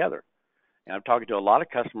data together. And I'm talking to a lot of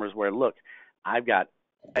customers where, look, I've got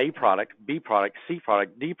A product, B product, C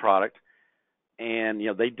product, D product, And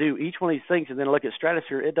they do each one of these things, and then look at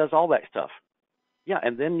Stratusphere, it does all that stuff. Yeah,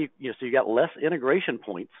 and then so you got less integration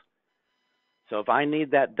points. So if I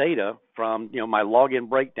need that data from my login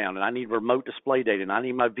breakdown, and I need remote display data, and I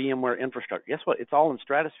need my VMware infrastructure, guess what? It's all in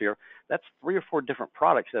Stratusphere. That's 3 or 4 different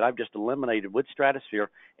products that I've just eliminated with Stratusphere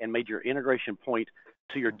and made your integration point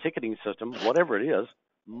to your ticketing system, whatever it is,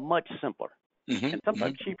 much simpler and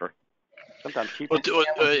sometimes cheaper. Sometimes cheaper.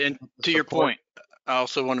 And to your point, I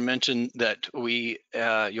also want to mention that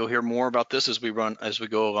you'll hear more about this as we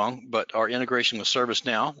go along, but our integration with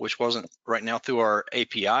ServiceNow, which wasn't right now through our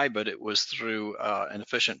API, but it was through an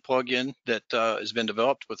efficient plugin that has been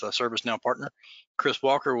developed with a ServiceNow partner. Chris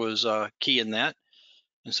Walker was key in that.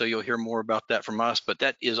 And so you'll hear more about that from us, but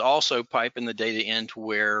that is also piping the data into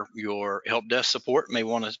where your help desk support may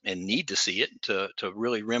want to and need to see it to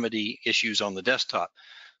really remedy issues on the desktop.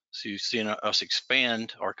 So you've seen us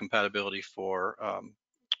expand our compatibility for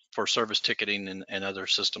service ticketing and other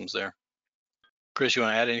systems there. Chris, you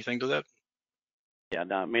want to add anything to that? Yeah,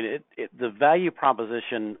 no, I mean, the value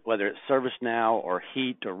proposition, whether it's ServiceNow or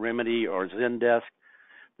Heat or Remedy or Zendesk,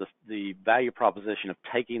 the value proposition of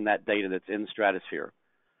taking that data that's in Stratusphere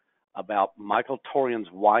about Michael Torian's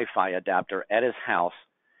Wi-Fi adapter at his house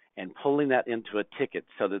and pulling that into a ticket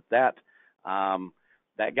so that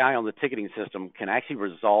guy on the ticketing system can actually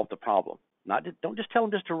resolve the problem. Don't just tell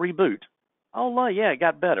him just to reboot. Oh, yeah, it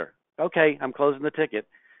got better. Okay, I'm closing the ticket.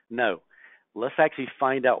 No, let's actually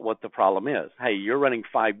find out what the problem is. Hey, you're running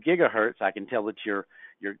 5 gigahertz. I can tell that you're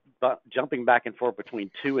jumping back and forth between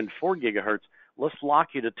 2 and 4 gigahertz. Let's lock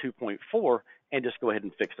you to 2.4 and just go ahead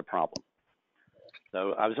and fix the problem.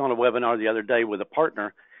 So I was on a webinar the other day with a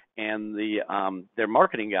partner, and their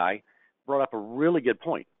marketing guy brought up a really good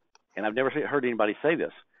point, and I've never heard anybody say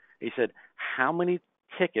this. He said, how many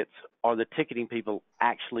tickets are the ticketing people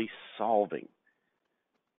actually solving,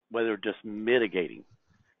 whether just mitigating?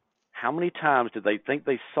 How many times did they think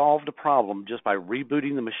they solved a problem just by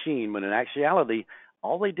rebooting the machine when in actuality,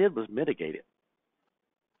 all they did was mitigate it?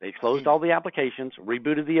 They closed all the applications,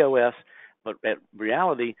 rebooted the OS, but at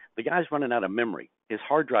reality, the guy's running out of memory. His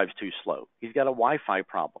hard drive's too slow. He's got a Wi-Fi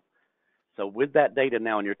problem. So with that data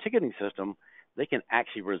now in your ticketing system, they can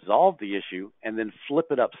actually resolve the issue and then flip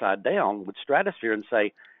it upside down with Stratusphere and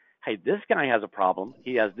say, hey, this guy has a problem.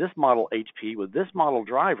 He has this model HP with this model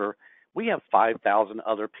driver. We have 5,000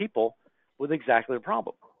 other people with exactly the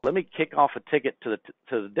problem. Let me kick off a ticket to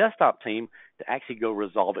the desktop team to actually go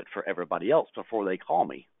resolve it for everybody else before they call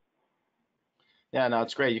me. Yeah, no,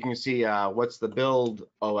 it's great. You can see what's the build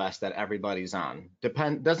OS that everybody's on.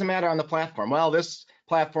 Doesn't matter on the platform. Well, this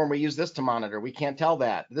platform, we use this to monitor. We can't tell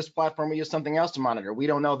that. This platform, we use something else to monitor. We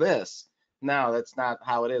don't know this. No, that's not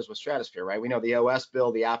how it is with Stratusphere, right? We know the OS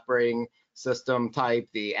build, the operating system type,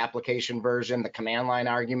 the application version, the command line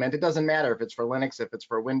argument. It doesn't matter if it's for Linux, if it's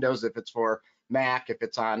for Windows, if it's for Mac, if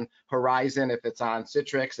it's on Horizon, if it's on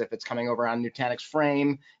Citrix, if it's coming over on Nutanix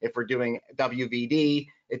Frame, if we're doing WVD,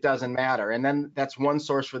 it doesn't matter. And then that's one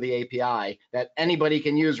source for the API that anybody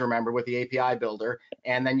can use, remember, with the API builder.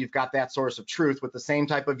 And then you've got that source of truth with the same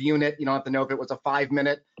type of unit. You don't have to know if it was a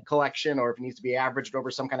 5-minute collection or if it needs to be averaged over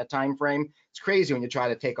some kind of time frame. It's crazy when you try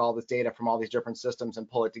to take all this data from all these different systems and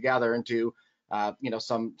pull it together into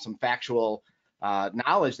some factual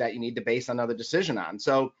knowledge that you need to base another decision on.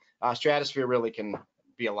 So Stratusphere really can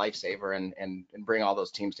be a lifesaver and bring all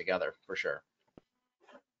those teams together for sure.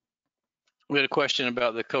 We had a question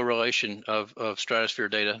about the correlation of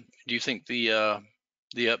Stratusphere data. Do you think the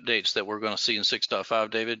updates that we're going to see in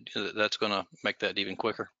 6.5, David, that's going to make that even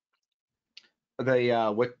quicker?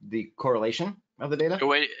 What the correlation of the data?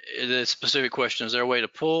 The specific question, is there a way to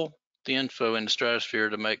pull the info into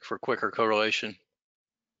Stratusphere to make for quicker correlation?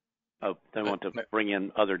 Oh, they want to bring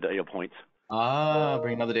in other data points.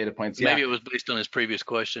 Bring other data points. Yeah. Maybe it was based on his previous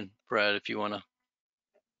question, Brad, if you want to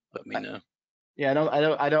let me know. Yeah,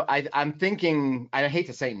 I'm thinking, I hate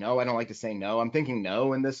to say no. I don't like to say no. I'm thinking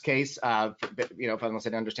no in this case, unless I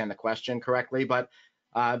understand the question correctly, but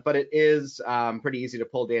it is pretty easy to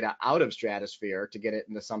pull data out of Stratusphere to get it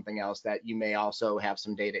into something else that you may also have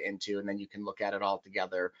some data into, and then you can look at it all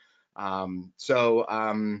together. I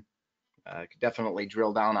could definitely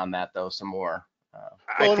drill down on that though some more.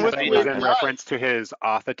 I think that was in reference to his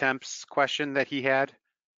auth attempts question that he had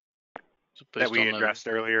that we addressed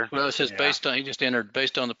earlier. Well, it says he just entered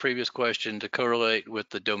based on the previous question to correlate with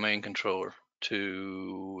the domain controller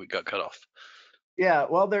it got cut off. Yeah,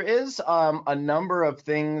 well, there is a number of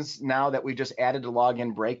things now that we just added to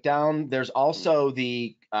login breakdown. There's also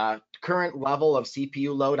the current level of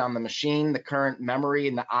CPU load on the machine, the current memory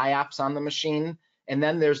and the IOPS on the machine. And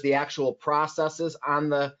then there's the actual processes on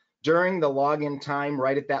the during the login time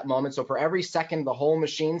right at that moment. So for every second, the whole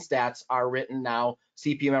machine stats are written now,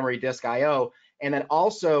 CPU, memory, disk, IO. And then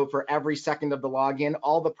also for every second of the login,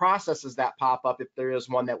 all the processes that pop up, if there is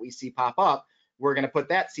one that we see pop up, we're going to put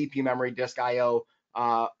that CPU, memory, disk, IO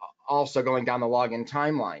also going down the login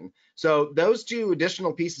timeline. So those two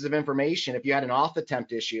additional pieces of information, if you had an auth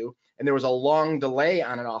attempt issue and there was a long delay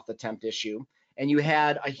on an auth attempt issue, and you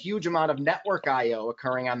had a huge amount of network IO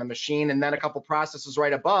occurring on the machine, and then a couple processes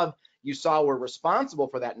right above you saw were responsible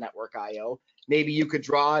for that network IO, maybe you could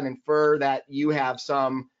draw and infer that you have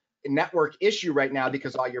some network issue right now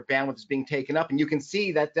because all your bandwidth is being taken up, and you can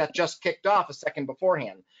see that that just kicked off a second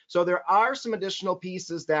beforehand. So there are some additional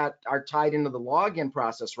pieces that are tied into the login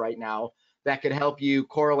process right now that could help you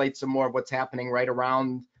correlate some more of what's happening right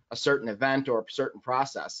around a certain event or a certain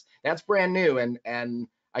process. That's brand new, and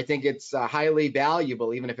I think it's highly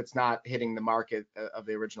valuable, even if it's not hitting the market of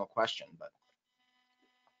the original question. But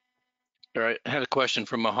All right, I had a question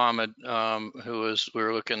from Mohammed, we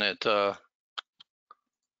were looking at,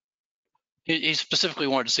 he specifically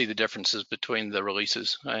wanted to see the differences between the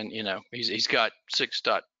releases, and he's got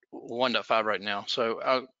 6.1.5 right now. So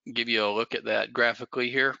I'll give you a look at that graphically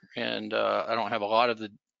here, and I don't have a lot of the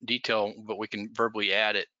detail, but we can verbally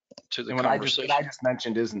add it to the conversation. What I just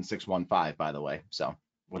mentioned is in 6.1.5, by the way, so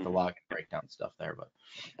with the login breakdown stuff there. But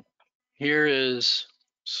here is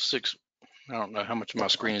 6. I don't know how much of my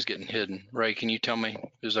screen is getting hidden. Ray, can you tell me?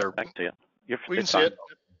 Is there? Back to you. We can see it.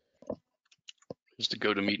 Just the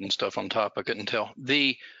GoToMeeting stuff on top, I couldn't tell.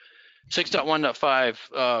 The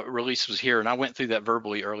 6.1.5 release was here, and I went through that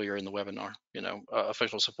verbally earlier in the webinar.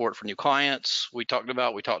 Official support for new clients. We talked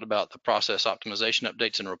about the process optimization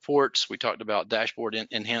updates and reports. We talked about dashboard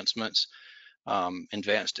enhancements,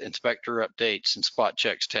 advanced inspector updates, and spot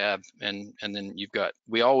checks tab, and then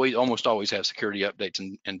we almost always have security updates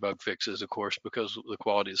and bug fixes, of course, because the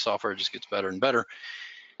quality of the software just gets better and better.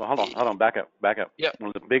 Well, hold on, back up. Yep. One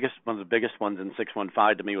of the biggest ones in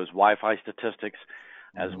 6.1.5 to me was Wi-Fi statistics,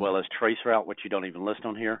 as well as traceroute, which you don't even list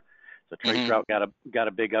on here. So traceroute got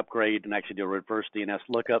a big upgrade and actually do a reverse DNS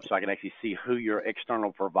lookup, so I can actually see who your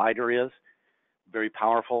external provider is. Very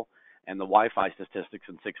powerful. And the Wi-Fi statistics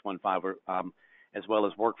in 6.1.5 are, as well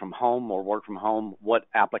as work from home, what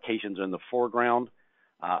applications are in the foreground,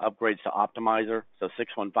 upgrades to Optimizer. So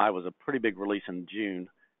 6.1.5 was a pretty big release in June.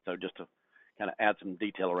 So just to kind of add some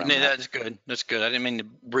detail around that. That's good. That's good. I didn't mean to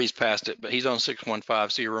breeze past it, but he's on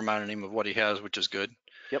 6.1.5, so you're reminding him of what he has, which is good.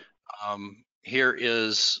 Yep. Here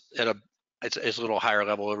is it's a little higher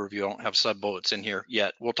level overview. I don't have sub bullets in here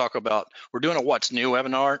yet. We're doing a what's new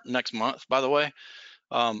webinar next month, by the way,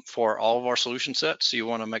 for all of our solution sets. So you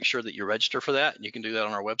want to make sure that you register for that, and you can do that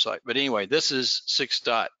on our website. But anyway, this is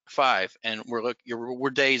 6.5, and we're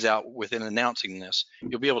days out within announcing this.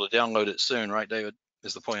 You'll be able to download it soon, right, David?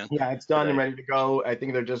 Is the plan? Yeah, it's done and ready to go. I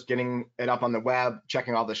think they're just getting it up on the web,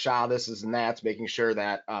 checking all the SHA thises and that's, making sure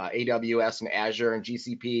that AWS and Azure and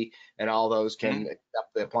GCP and all those can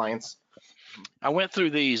accept the appliance. I went through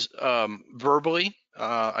these verbally.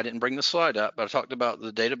 I didn't bring the slide up, but I talked about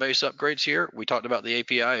the database upgrades here. We talked about the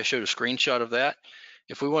API. I showed a screenshot of that.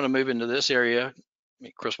 If we want to move into this area,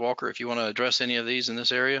 Chris Walker, if you want to address any of these in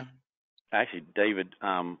this area. Actually, David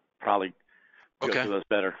probably go through those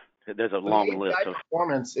better. There's a long list of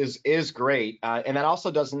performance is great, and that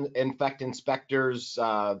also doesn't infect inspectors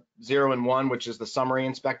 0 and 1, which is the summary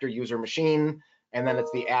inspector, user machine, and then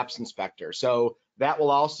it's the apps inspector. So that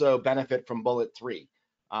will also benefit from bullet 3,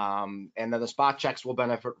 and then the spot checks will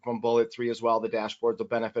benefit from bullet 3 as well. The dashboards will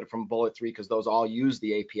benefit from bullet 3 because those all use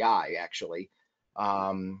the API actually,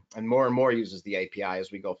 and more uses the API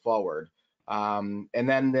as we go forward. And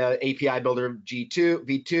then the API builder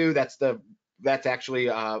V2, that's actually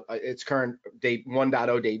its current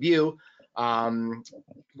 1.0 debut,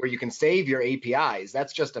 where you can save your APIs.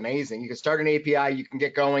 That's just amazing. You can start an API, you can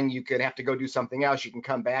get going, you could have to go do something else, you can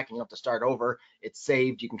come back and you don't have to start over. It's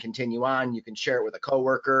saved, you can continue on, you can share it with a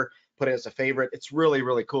coworker, put it as a favorite. It's really,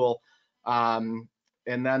 really cool. And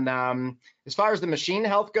then as far as the machine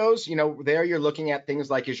health goes, there you're looking at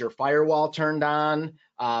things like, is your firewall turned on?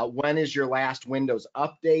 When is your last Windows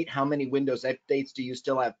update? How many Windows updates do you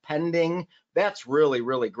still have pending? That's really,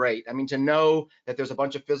 really great. I mean, to know that there's a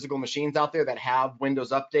bunch of physical machines out there that have Windows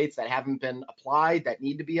updates that haven't been applied, that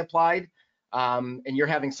need to be applied, and you're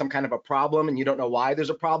having some kind of a problem and you don't know why there's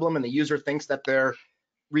a problem, and the user thinks that they're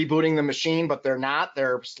rebooting the machine, but they're not.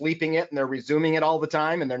 They're sleeping it and they're resuming it all the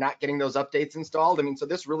time, and they're not getting those updates installed. I mean, so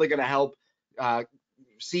this is really going to help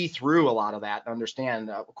see through a lot of that and understand.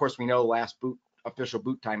 Of course, we know last official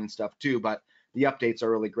boot time and stuff too, but the updates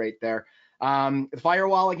are really great there. The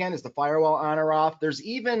firewall, again, is the firewall on or off? There's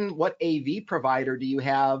even what AV provider do you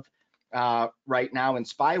have right now in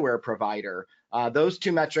spyware provider. Those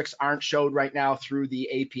two metrics aren't showed right now through the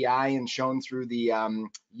API and shown through the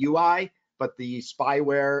UI, but the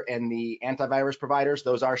spyware and the antivirus providers,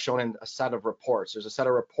 those are shown in a set of reports. There's a set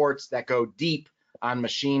of reports that go deep on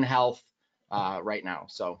machine health right now.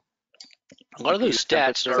 So a lot of those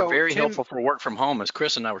stats are So, very Tim, helpful for work from home, as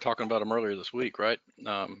Chris and I were talking about them earlier this week, right?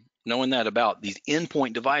 Knowing that about these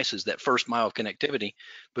endpoint devices, that first mile of connectivity,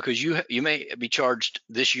 because you may be charged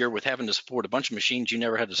this year with having to support a bunch of machines you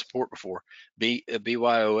never had to support before.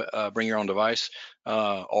 BYO, bring your own device,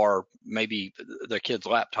 or maybe their kid's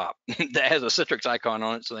laptop that has a Citrix icon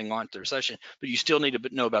on it so they can launch their session. But you still need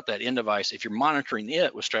to know about that end device. If you're monitoring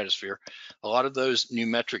it with Stratusphere, a lot of those new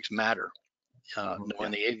metrics matter.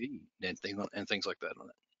 Knowing the AV and things like that on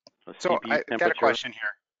it. So I got a question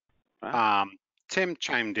here. Wow. Tim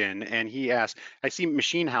chimed in and he asked, I see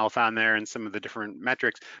machine health on there and some of the different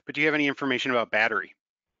metrics, but do you have any information about battery?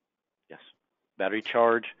 Yes, battery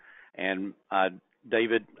charge. And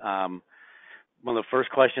David, one of the first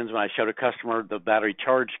questions when I showed a customer the battery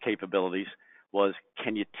charge capabilities was,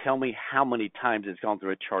 can you tell me how many times it's gone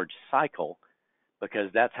through a charge cycle?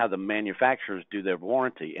 Because that's how the manufacturers do their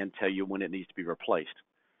warranty and tell you when it needs to be replaced.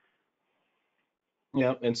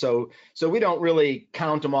 yeah, and so we don't really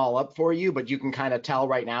count them all up for you, but you can kind of tell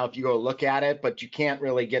right now if you go look at it, but you can't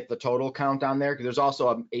really get the total count on there because there's also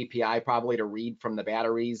an API probably to read from the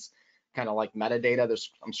batteries, kind of like metadata.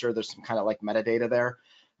 I'm sure there's some kind of like metadata there,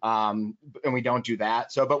 and we don't do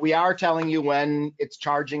that. So, but we are telling you when it's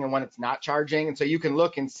charging and when it's not charging, and so you can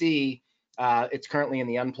look and see. It's currently in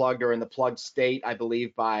the unplugged or in the plugged state, I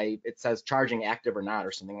believe, by it says charging active or not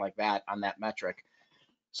or something like that on that metric.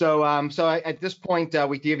 So, at this point,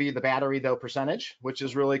 we give you the battery though percentage, which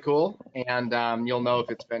is really cool, and you'll know if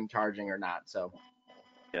it's been charging or not. So,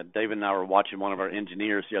 yeah, David and I were watching one of our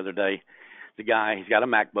engineers the other day. The guy, he's got a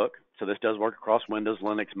MacBook, so this does work across Windows,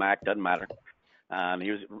 Linux, Mac, doesn't matter. He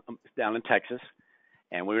was down in Texas,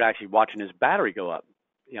 and we were actually watching his battery go up.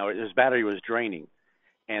 You know, his battery was draining.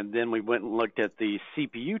 And then we went and looked at the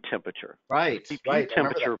CPU temperature. right, CPU right.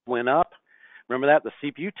 temperature went up. Remember that? The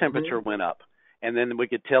CPU temperature went up. And then we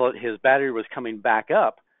could tell his battery was coming back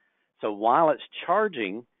up. So while it's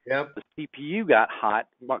charging, Yep. the CPU got hot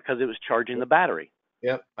because it was charging the battery.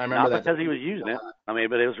 Yep, I remember Not that. because he was using it. I mean,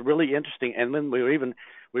 but it was really interesting. And then we were able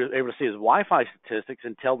to see his Wi-Fi statistics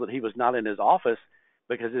and tell that he was not in his office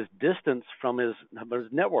because his distance from his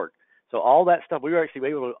network. So all that stuff, we were actually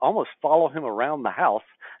able to almost follow him around the house.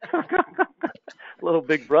 Little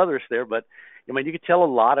big brothers there, but I mean, you could tell a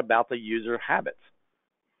lot about the user habits.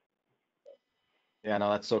 Yeah, no,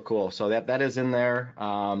 that's so cool. So that is in there.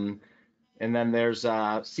 And then there's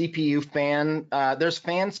CPU fan. There's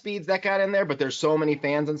fan speeds that got in there, but there's so many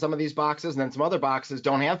fans in some of these boxes, and then some other boxes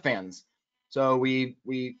don't have fans. So we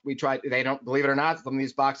tried. They don't, believe it or not, some of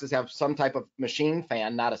these boxes have some type of machine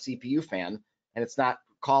fan, not a CPU fan, and it's not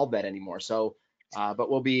called that anymore. So,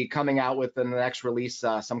 but we'll be coming out with in the next release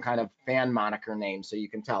some kind of fan moniker name, so you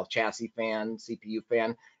can tell chassis fan, CPU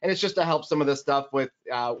fan, and it's just to help some of this stuff with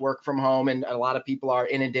work from home. And a lot of people are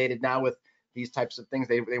inundated now with these types of things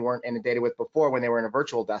they weren't inundated with before when they were in a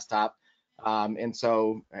virtual desktop, and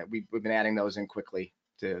so we've been adding those in quickly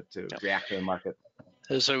to react to the market.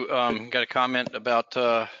 So got a comment about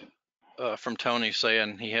from Tony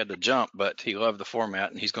saying he had to jump, but he loved the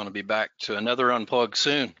format and he's going to be back to another Unplugged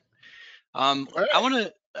soon. I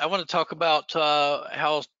want to talk about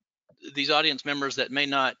how these audience members that may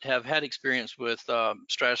not have had experience with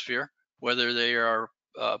Stratusphere, whether they are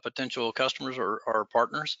potential customers or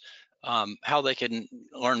partners, how they can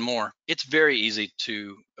learn more. It's very easy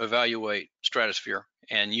to evaluate Stratusphere,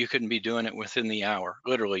 and you can be doing it within the hour,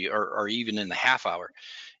 literally, or even in the half hour.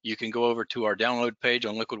 You can go over to our download page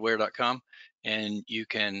on liquidware.com and you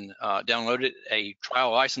can download it. A trial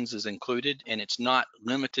license is included, and it's not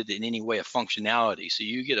limited in any way of functionality. So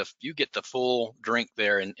you get the full drink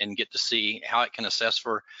there and get to see how it can assess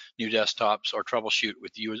for new desktops or troubleshoot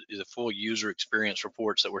with the full user experience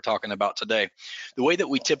reports that we're talking about today. The way that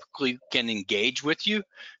we typically can engage with you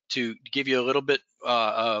to give you a little bit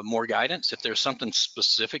more guidance if there's something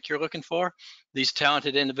specific you're looking for. These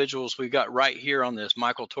talented individuals we've got right here on this,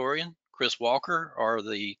 Michael Torian, Chris Walker, are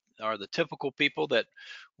the typical people that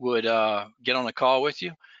would get on a call with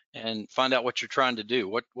you and find out what you're trying to do,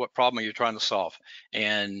 what problem you're trying to solve,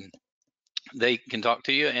 and they can talk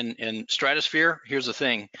to you. And Stratusphere, here's the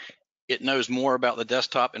thing, it knows more about the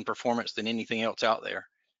desktop and performance than anything else out there.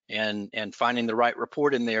 And finding the right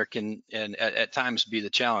report in there can at times be the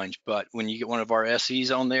challenge. But when you get one of our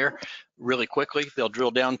SEs on there, really quickly, they'll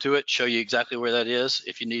drill down to it, show you exactly where that is.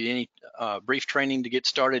 If you need any brief training to get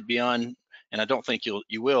started beyond and I don't think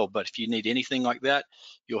you will, but if you need anything like that,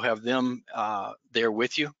 you'll have them there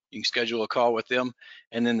with you. You can schedule a call with them,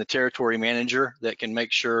 and then the territory manager that can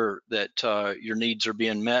make sure that your needs are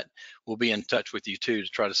being met will be in touch with you too to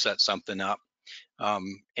try to set something up.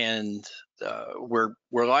 And we're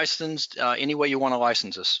licensed any way you want to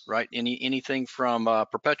license us, right? Anything from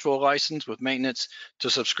perpetual license with maintenance to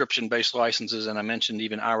subscription-based licenses, and I mentioned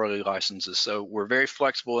even hourly licenses. So we're very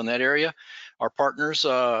flexible in that area. Our partners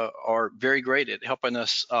are very great at helping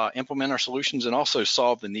us implement our solutions and also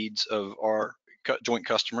solve the needs of our joint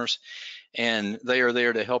customers, and they are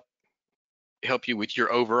there to help you with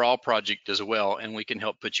your overall project as well, and we can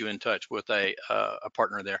help put you in touch with a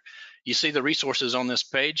partner there. You see the resources on this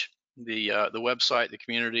page, the website, the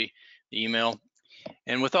community, the email.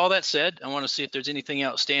 And with all that said, I want to see if there's anything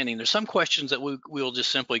outstanding. There's some questions that we'll just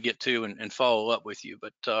simply get to and follow up with you.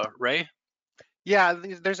 But Ray? Yeah,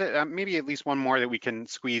 there's maybe at least one more that we can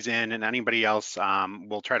squeeze in, and anybody else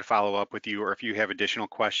will try to follow up with you, or if you have additional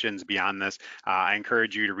questions beyond this, I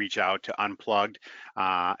encourage you to reach out to Unplugged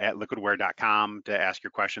at liquidware.com to ask your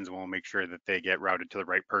questions, and we'll make sure that they get routed to the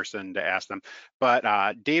right person to ask them. But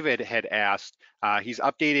David had asked, he's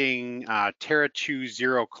updating Terra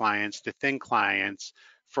 2.0 clients to thin clients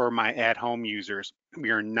for my at-home users. We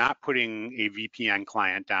are not putting a VPN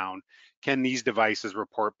client down. Can these devices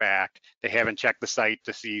report back? They haven't checked the site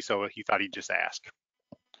to see, so he thought he'd just ask.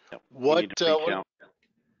 What,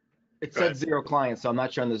 It said 0 clients, so I'm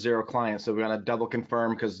not sure on the 0 clients. So we're going to double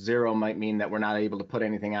confirm, because 0 might mean that we're not able to put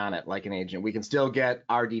anything on it like an agent. We can still get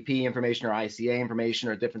RDP information or ICA information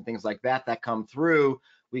or different things like that come through.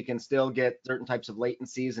 We can still get certain types of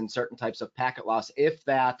latencies and certain types of packet loss if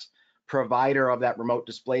that provider of that remote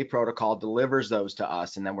display protocol delivers those to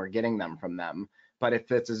us, and then we're getting them from them. But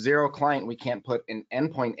if it's a 0 client, we can't put an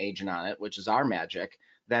endpoint agent on it, which is our magic,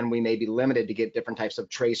 then we may be limited to get different types of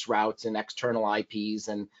trace routes and external IPs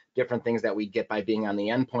and different things that we get by being on the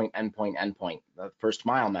endpoint, the first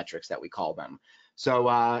mile metrics that we call them. So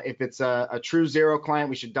if it's a true 0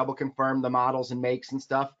 client, we should double confirm the models and makes and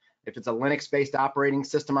stuff. If it's a Linux-based operating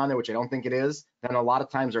system on there, which I don't think it is, then a lot of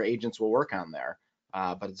times our agents will work on there.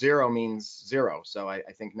 But 0 means 0, so I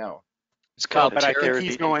think no. It's called but I think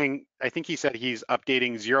he's going, I think he said he's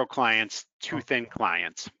updating 0 clients to thin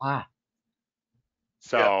clients.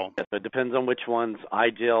 So yeah, it depends on which ones,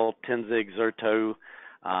 iGel, Tenzig, Zerto.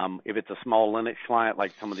 If it's a small Linux client,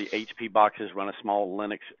 like some of the HP boxes run a small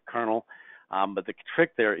Linux kernel. But the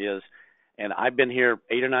trick there is, and I've been here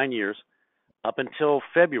 8 or 9 years, up until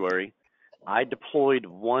February, I deployed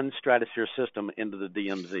one Stratusphere system into the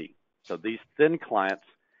DMZ. So these thin clients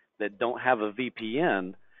that don't have a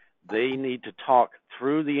VPN, they need to talk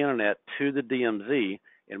through the internet to the DMZ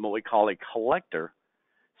in what we call a collector.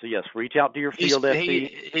 So yes, reach out to your field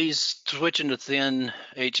SE. He's switching to thin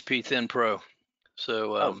HP Thin Pro.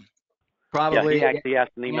 So probably. Yeah, he actually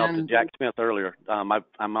asked an email to Jack Smith earlier. I'm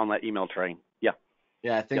on that email train. Yeah.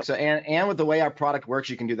 Yeah, I think so. And with the way our product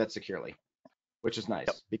works, you can do that securely, which is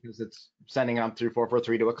nice because it's sending them through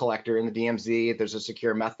 443 to a collector in the DMZ. There's a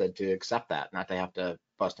secure method to accept that, not to have to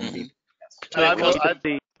bust in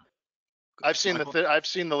VPN. I've seen the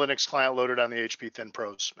Linux client loaded on the HP Thin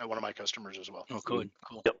Pros at one of my customers as well. Oh, good,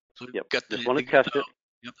 cool. Yep. So Yep. Just want to test it.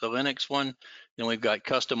 Yep, the Linux one. Then we've got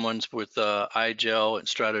custom ones with iGel and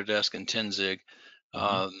Stratodesk and Tenzig.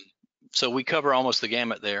 So we cover almost the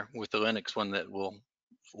gamut there with the Linux one that will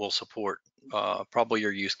support probably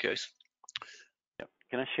your use case. Yep.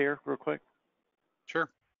 Can I share real quick? Sure.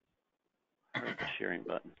 Where's the sharing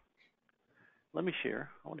button? Let me share.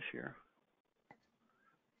 I want to share.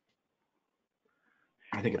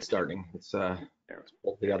 I think it's starting. It's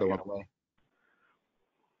pull the other one away.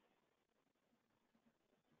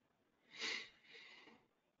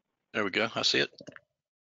 There we go. I see it.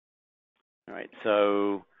 All right.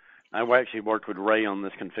 So I actually worked with Ray on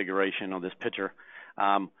this configuration on this picture.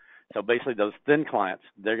 So basically, those thin clients,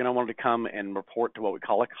 they're going to want to come and report to what we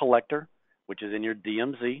call a collector, which is in your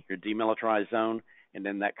DMZ, your demilitarized zone, and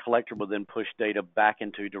then that collector will then push data back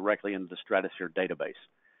directly into the Stratusphere database.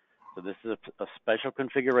 So this is a special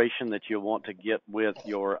configuration that you'll want to get with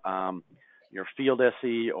your field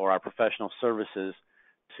SE or our professional services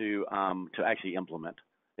to actually implement.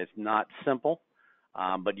 It's not simple,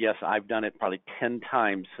 but yes, I've done it probably 10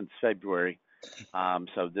 times since February.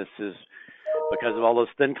 So this is because of all those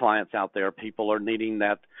thin clients out there. People are needing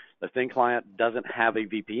that. The thin client doesn't have a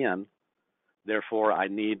VPN. Therefore, I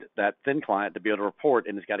need that thin client to be able to report,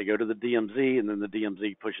 and it's got to go to the DMZ, and then the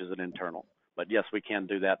DMZ pushes it internal. But yes, we can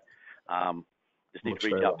do that. Just need to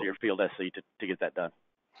reach out to your field SE to get that done.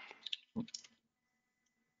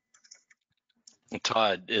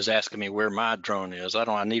 Todd is asking me where my drone is.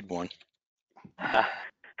 I need one.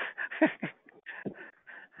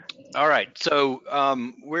 All right, so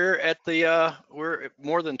we're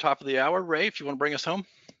more than top of the hour. Ray, if you want to bring us home.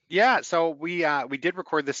 Yeah, so we did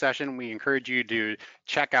record this session. We encourage you to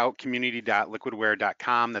check out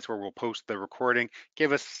community.liquidware.com. That's where we'll post the recording.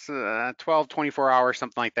 Give us 12, 24 hours,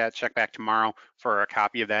 something like that. Check back tomorrow for a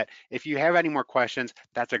copy of that. If you have any more questions,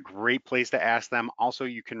 that's a great place to ask them. Also,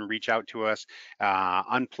 you can reach out to us,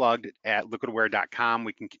 unplugged@liquidware.com.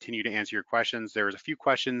 We can continue to answer your questions. There was a few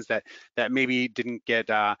questions that maybe didn't get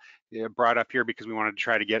brought up here because we wanted to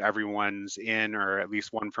try to get everyone's in, or at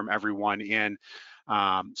least one from everyone in.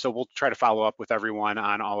 So we'll try to follow up with everyone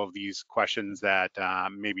on all of these questions that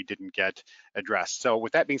maybe didn't get addressed. So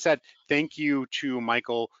with that being said, thank you to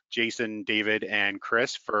Michael, Jason, David, and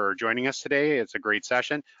Chris for joining us today. It's a great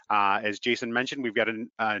session. As Jason mentioned, we've got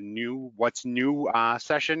a new What's New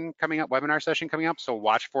session coming up, webinar session coming up. So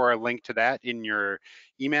watch for a link to that in your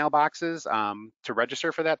email boxes to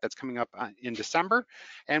register for that. That's coming up in December.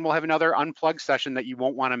 And we'll have another Unplugged session that you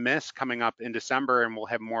won't want to miss coming up in December, and we'll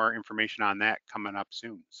have more information on that coming up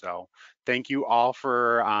soon. So thank you all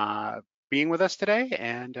for being with us today,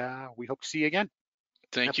 and we hope to see you again.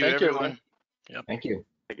 Thank you, Thank you. everyone. Thank you.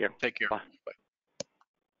 Take care. Take care. Bye. Bye.